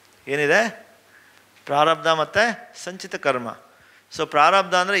 ಏನಿದೆ? ಪ್ರಾರಬ್ಧ ಮತ್ತು ಸಂಚಿತ ಕರ್ಮ. ಸೊ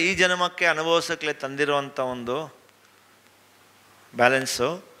ಪ್ರಾರಬ್ಧ ಅಂದರೆ ಈ ಜನ್ಮಕ್ಕೆ ಅನುಭವಿಸೋಕ್ಕೆ ತಂದಿರುವಂಥ ಒಂದು ಬ್ಯಾಲೆನ್ಸು.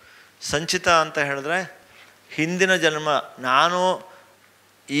 ಸಂಚಿತ ಅಂತ ಹೇಳಿದ್ರೆ ಹಿಂದಿನ ಜನ್ಮ, ನಾನು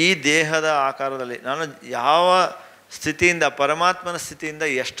ಈ ದೇಹದ ಆಕಾರದಲ್ಲಿ ನಾನು ಯಾವ ಸ್ಥಿತಿಯಿಂದ, ಪರಮಾತ್ಮನ ಸ್ಥಿತಿಯಿಂದ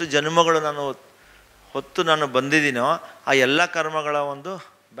ಎಷ್ಟು ಜನ್ಮಗಳು ಹೊತ್ತು ನಾನು ಬಂದಿದ್ದೀನೋ ಆ ಎಲ್ಲ ಕರ್ಮಗಳ ಒಂದು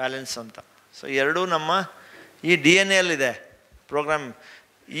ಬ್ಯಾಲೆನ್ಸ್ ಅಂತ. ಸೊ ಎರಡೂ ನಮ್ಮ ಈ DNA ಪ್ರೋಗ್ರಾಮ್.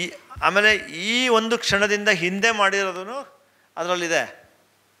 ಆಮೇಲೆ ಈ ಒಂದು ಕ್ಷಣದಿಂದ ಹಿಂದೆ ಮಾಡಿರೋದು ಅದರಲ್ಲಿದೆ.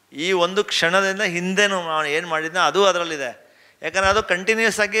 ಈ ಒಂದು ಕ್ಷಣದಿಂದ ಹಿಂದೆನೂ ನಾನು ಏನು ಮಾಡಿದ್ನೋ ಅದು ಅದರಲ್ಲಿದೆ. ಯಾಕಂದರೆ ಅದು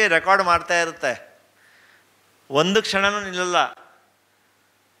ಕಂಟಿನ್ಯೂಸ್ ಆಗಿ ರೆಕಾರ್ಡ್ ಮಾಡ್ತಾ ಇರುತ್ತೆ, ಒಂದು ಕ್ಷಣನೂ ನಿಲ್ಲಲ್ಲ.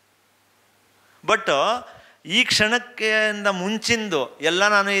 ಬಟ್ ಈ ಕ್ಷಣಕ್ಕಿಂತ ಮುಂಚಿಂದು ಎಲ್ಲ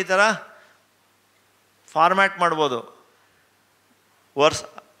ನಾನು ಈ ಥರ ಫಾರ್ಮ್ಯಾಟ್ ಮಾಡ್ಬೋದು.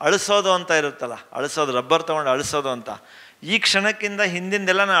 ಅಳಿಸೋದು ಅಂತ ಇರುತ್ತಲ್ಲ, ಅಳಿಸೋದು, ರಬ್ಬರ್ ತೊಗೊಂಡು ಅಳಿಸೋದು ಅಂತ. ಈ ಕ್ಷಣಕ್ಕಿಂತ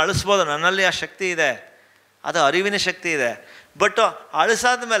ಹಿಂದಿಂದೆಲ್ಲ ನಾನು ಅಳಿಸ್ಬೋದು, ನನ್ನಲ್ಲಿ ಆ ಶಕ್ತಿ ಇದೆ, ಅದು ಅರಿವಿನ ಶಕ್ತಿ ಇದೆ. ಬಟ್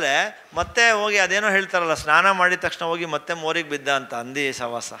ಅಳಿಸಾದ ಮೇಲೆ ಮತ್ತೆ ಹೋಗಿ ಅದೇನೋ ಹೇಳ್ತಾರಲ್ಲ, ಸ್ನಾನ ಮಾಡಿದ ತಕ್ಷಣ ಹೋಗಿ ಮತ್ತೆ ಮೋರಿಗೆ ಬಿದ್ದ ಅಂತ ಅಂದಿ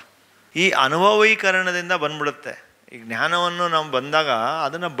ಸವಾಸ. ಈ ಅನುಭವೀಕರಣದಿಂದ ಬಂದ್ಬಿಡುತ್ತೆ. ಈ ಜ್ಞಾನವನ್ನು ನಾವು ಬಂದಾಗ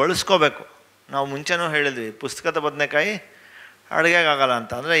ಅದನ್ನು ಬಳಸ್ಕೋಬೇಕು. ನಾವು ಮುಂಚೆನೂ ಹೇಳಿದ್ವಿ, ಪುಸ್ತಕದ ಬದನೆಕಾಯಿ ಅಡುಗೆಗಾಗಲ್ಲ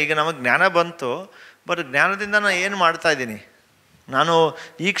ಅಂತ. ಅಂದರೆ ಈಗ ನಮಗೆ ಜ್ಞಾನ ಬಂತು, ಬಟ್ ಜ್ಞಾನದಿಂದ ನಾನು ಏನು ಮಾಡ್ತಾಯಿದ್ದೀನಿ, ನಾನು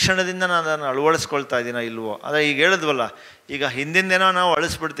ಈ ಕ್ಷಣದಿಂದ ನಾನು ಅದನ್ನು ಅಳವಡಿಸ್ಕೊಳ್ತಾ ಇದ್ದೀನೋ ಇಲ್ವೋ. ಆದರೆ ಈಗ ಹೇಳಿದ್ವಲ್ಲ, ಈಗ ಹಿಂದಿಂದೇನೋ ನಾವು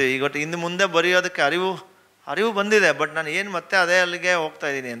ಅಳಿಸ್ಬಿಡ್ತೀವಿ. ಈಗ ಇನ್ನು ಮುಂದೆ ಬರೆಯೋದಕ್ಕೆ ಅರಿವು ಬಂದಿದೆ, ಬಟ್ ನಾನು ಏನು ಮತ್ತೆ ಅದೇ ಅಲ್ಲಿಗೆ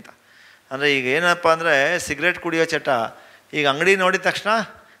ಹೋಗ್ತಾಯಿದ್ದೀನಿ ಅಂತ. ಅಂದರೆ ಈಗ ಏನಪ್ಪ ಅಂದರೆ, ಸಿಗರೇಟ್ ಕುಡಿಯೋ ಚಟ, ಈಗ ಅಂಗಡಿ ನೋಡಿದ ತಕ್ಷಣ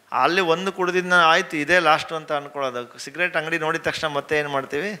ಅಲ್ಲಿ ಒಂದು ಕುಡಿದಿದ್ದ ಆಯಿತು ಇದೇ ಲಾಸ್ಟು ಅಂತ ಅಂದ್ಕೊಳ್ಳೋದು. ಸಿಗರೇಟ್ ಅಂಗಡಿ ನೋಡಿದ ತಕ್ಷಣ ಮತ್ತೆ ಏನು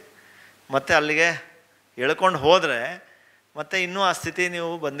ಮಾಡ್ತೀವಿ, ಮತ್ತೆ ಅಲ್ಲಿಗೆ ಎಳ್ಕೊಂಡು ಹೋದರೆ ಮತ್ತೆ ಇನ್ನೂ ಆ ಸ್ಥಿತಿ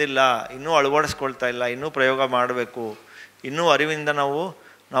ನೀವು ಬಂದಿಲ್ಲ, ಇನ್ನೂ ಅಳವಡಿಸ್ಕೊಳ್ತಾ ಇಲ್ಲ, ಇನ್ನೂ ಪ್ರಯೋಗ ಮಾಡಬೇಕು, ಇನ್ನೂ ಅರಿವಿಂದ ನಾವು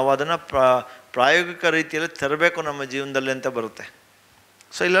ಅದನ್ನು ಪ್ರಾಯೋಗಿಕ ರೀತಿಯಲ್ಲಿ ತರಬೇಕು ನಮ್ಮ ಜೀವನದಲ್ಲಿ ಅಂತ ಬರುತ್ತೆ.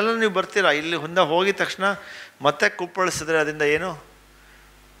 ಸೊ ಇಲ್ಲೆಲ್ಲ ನೀವು ಬರ್ತೀರಾ, ಇಲ್ಲಿ ಮುಂದೆ ಹೋಗಿದ ತಕ್ಷಣ ಮತ್ತೆ ಕುಪ್ಪಳಿಸಿದ್ರೆ ಅದರಿಂದ ಏನು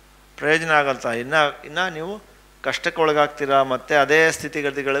ಪ್ರಯೋಜನ ಆಗಲ್ತ. ಇನ್ನು ನೀವು ಕಷ್ಟಕ್ಕೆ ಒಳಗಾಗ್ತೀರಾ, ಮತ್ತು ಅದೇ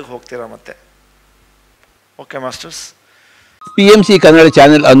ಸ್ಥಿತಿಗತಿಗಳಿಗೆ ಹೋಗ್ತೀರಾ ಮತ್ತೆ. Okay masters. PMC Kannada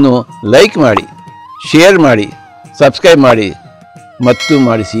channel ಅನ್ನು ಲೈಕ್ ಮಾಡಿ, ಶೇರ್ ಮಾಡಿ, ಸಬ್ಸ್ಕ್ರೈಬ್ ಮಾಡಿ ಮತ್ತು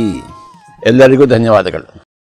ಮಾಡಿಸಿ. ಎಲ್ಲರಿಗೂ ಧನ್ಯವಾದಗಳು.